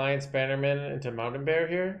Alliance Bannerman into Mountain Bear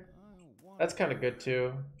here. That's kind of good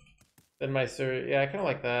too. Then my Sir, yeah, I kind of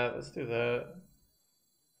like that. Let's do that.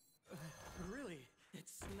 Really?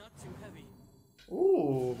 It's not too heavy.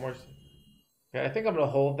 Ooh, more. Okay, I think I'm gonna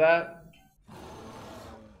hold that.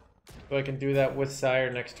 So I can do that with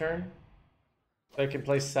Sire next turn. So I can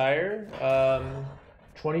play Sire,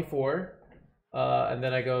 24, and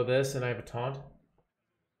then I go this, and I have a taunt.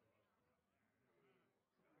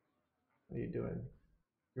 What are you doing?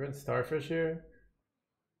 You're in Starfish here?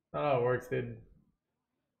 Not how it works, dude.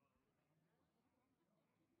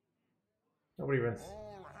 Nobody runs.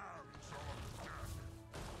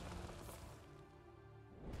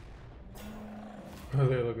 Oh,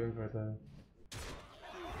 they're looking for that.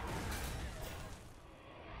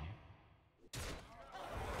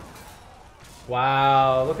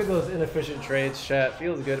 Wow, look at those inefficient trades, chat.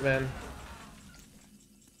 Feels good, man.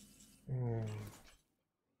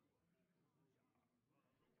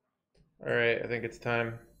 Alright, I think it's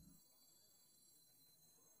time.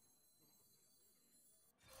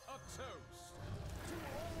 A toast to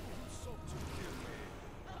all who sought to kill me.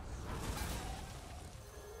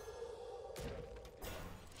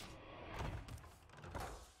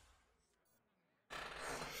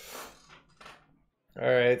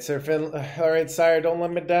 Alright, Sir Fin. Alright, Sire, don't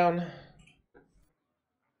let me down.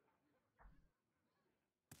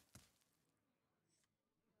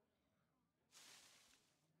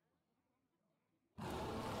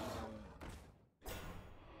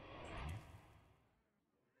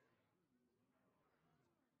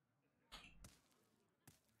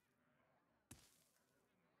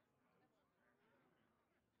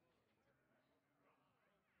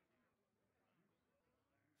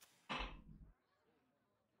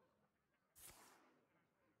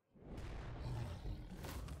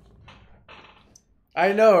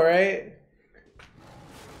 I know, right?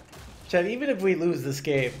 Chad, even if we lose this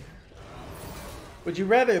game, would you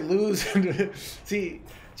rather lose? See,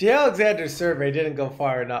 J. Alexander's survey didn't go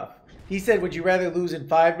far enough. He said, would you rather lose in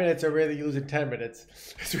 5 minutes or rather lose in 10 minutes?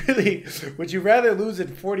 It's really, would you rather lose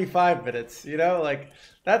in 45 minutes? You know, like,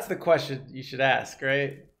 that's the question you should ask,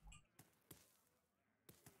 right?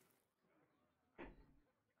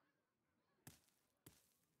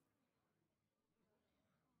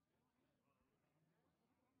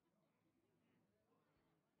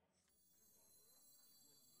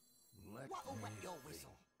 What'll wet your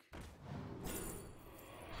whistle?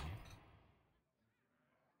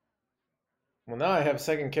 Well, now I have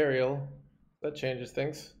second Carriel. That changes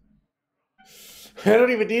things. I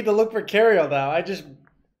don't even need to look for Carriel now. I just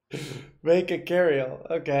make a Carriel.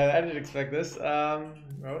 Okay, I didn't expect this.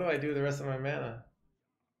 What do I do with the rest of my mana?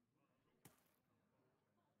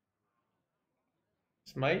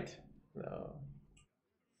 Smite? No.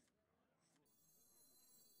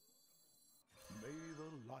 May the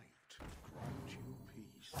light grant you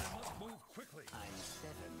peace. I must move quickly. I'm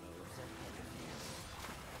 7 moves ahead of you.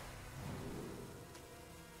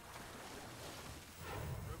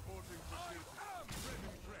 Reporting to I am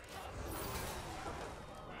ready, Kripp.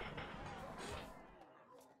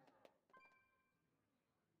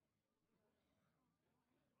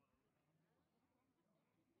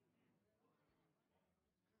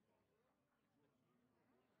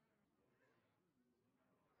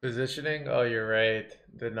 Positioning? Oh, you're right.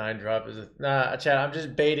 The 9-drop is nah, chat. I'm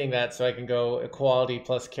just baiting that so I can go equality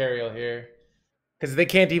plus Carriel here, because they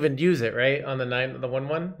can't even use it right on the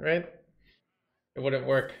 1/1, right? It wouldn't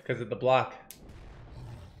work because of the block.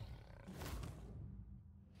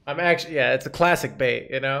 I'm actually, yeah, it's a classic bait,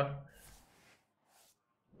 you know.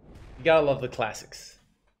 You gotta love the classics.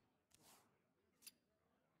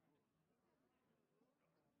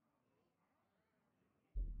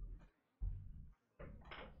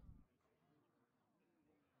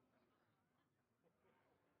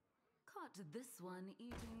 Caught this one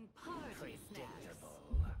eating party snacks.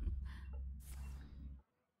 Predictable.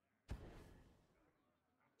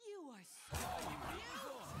 You are so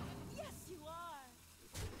cute. Yes, you are.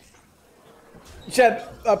 Chad,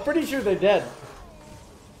 I'm pretty sure they're dead.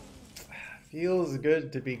 Feels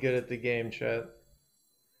good to be good at the game, chat.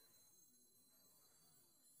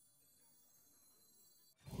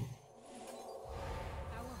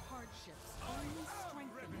 Our hardships only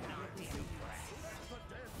strengthen our disease.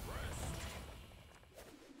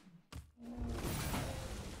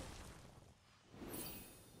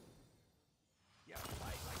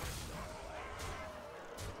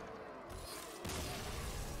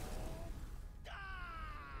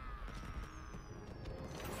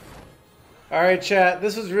 All right, chat.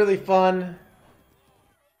 This was really fun.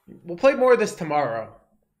 We'll play more of this tomorrow.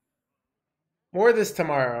 More of this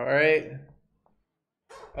tomorrow, all right?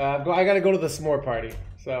 I gotta go to the s'more party,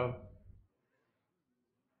 so.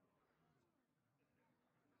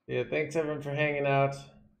 Yeah, thanks everyone for hanging out.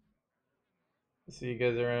 See you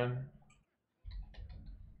guys around.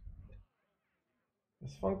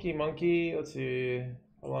 This Funki Monki, let's see.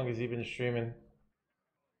 How long has he been streaming?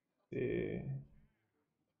 Let's see.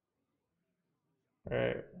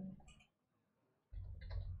 Alright.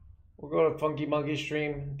 We'll go to Funki Monki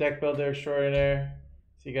stream, deck builder extraordinaire.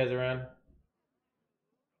 See you guys around.